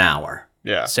be 1 hour.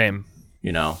 Yeah. Same.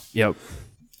 You know. Yep.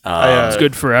 I, It's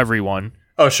good for everyone.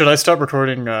 Oh, should I stop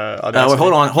recording? Well,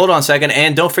 hold on a second,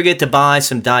 and don't forget to buy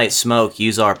some Diet Smoke.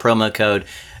 Use our promo code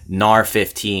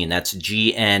NAR15. That's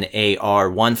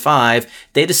GNAR15.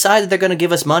 They decided they're going to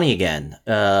give us money again.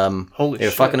 Holy they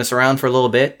were shit. fucking us around for a little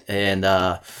bit, and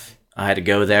I had to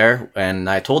go there, and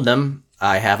I told them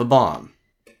I have a bomb.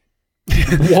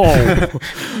 Whoa.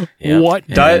 Yep. What?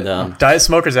 And, Diet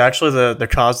smoke is actually the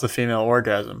cause of the female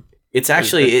orgasm. it's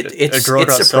actually it's got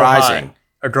so surprising. high.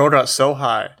 A girl got so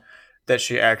high that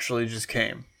she actually just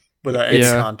came without any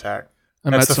Yeah. contact. I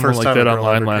That's met the someone first like time a that girl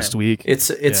online ever last came. week. It's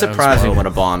Yeah, it was surprising wild. what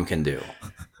a bomb can do.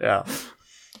 Yeah,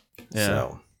 Yeah.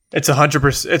 So it's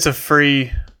 100%. It's a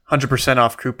free 100%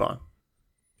 off coupon.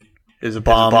 Is a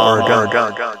bomb or a gun?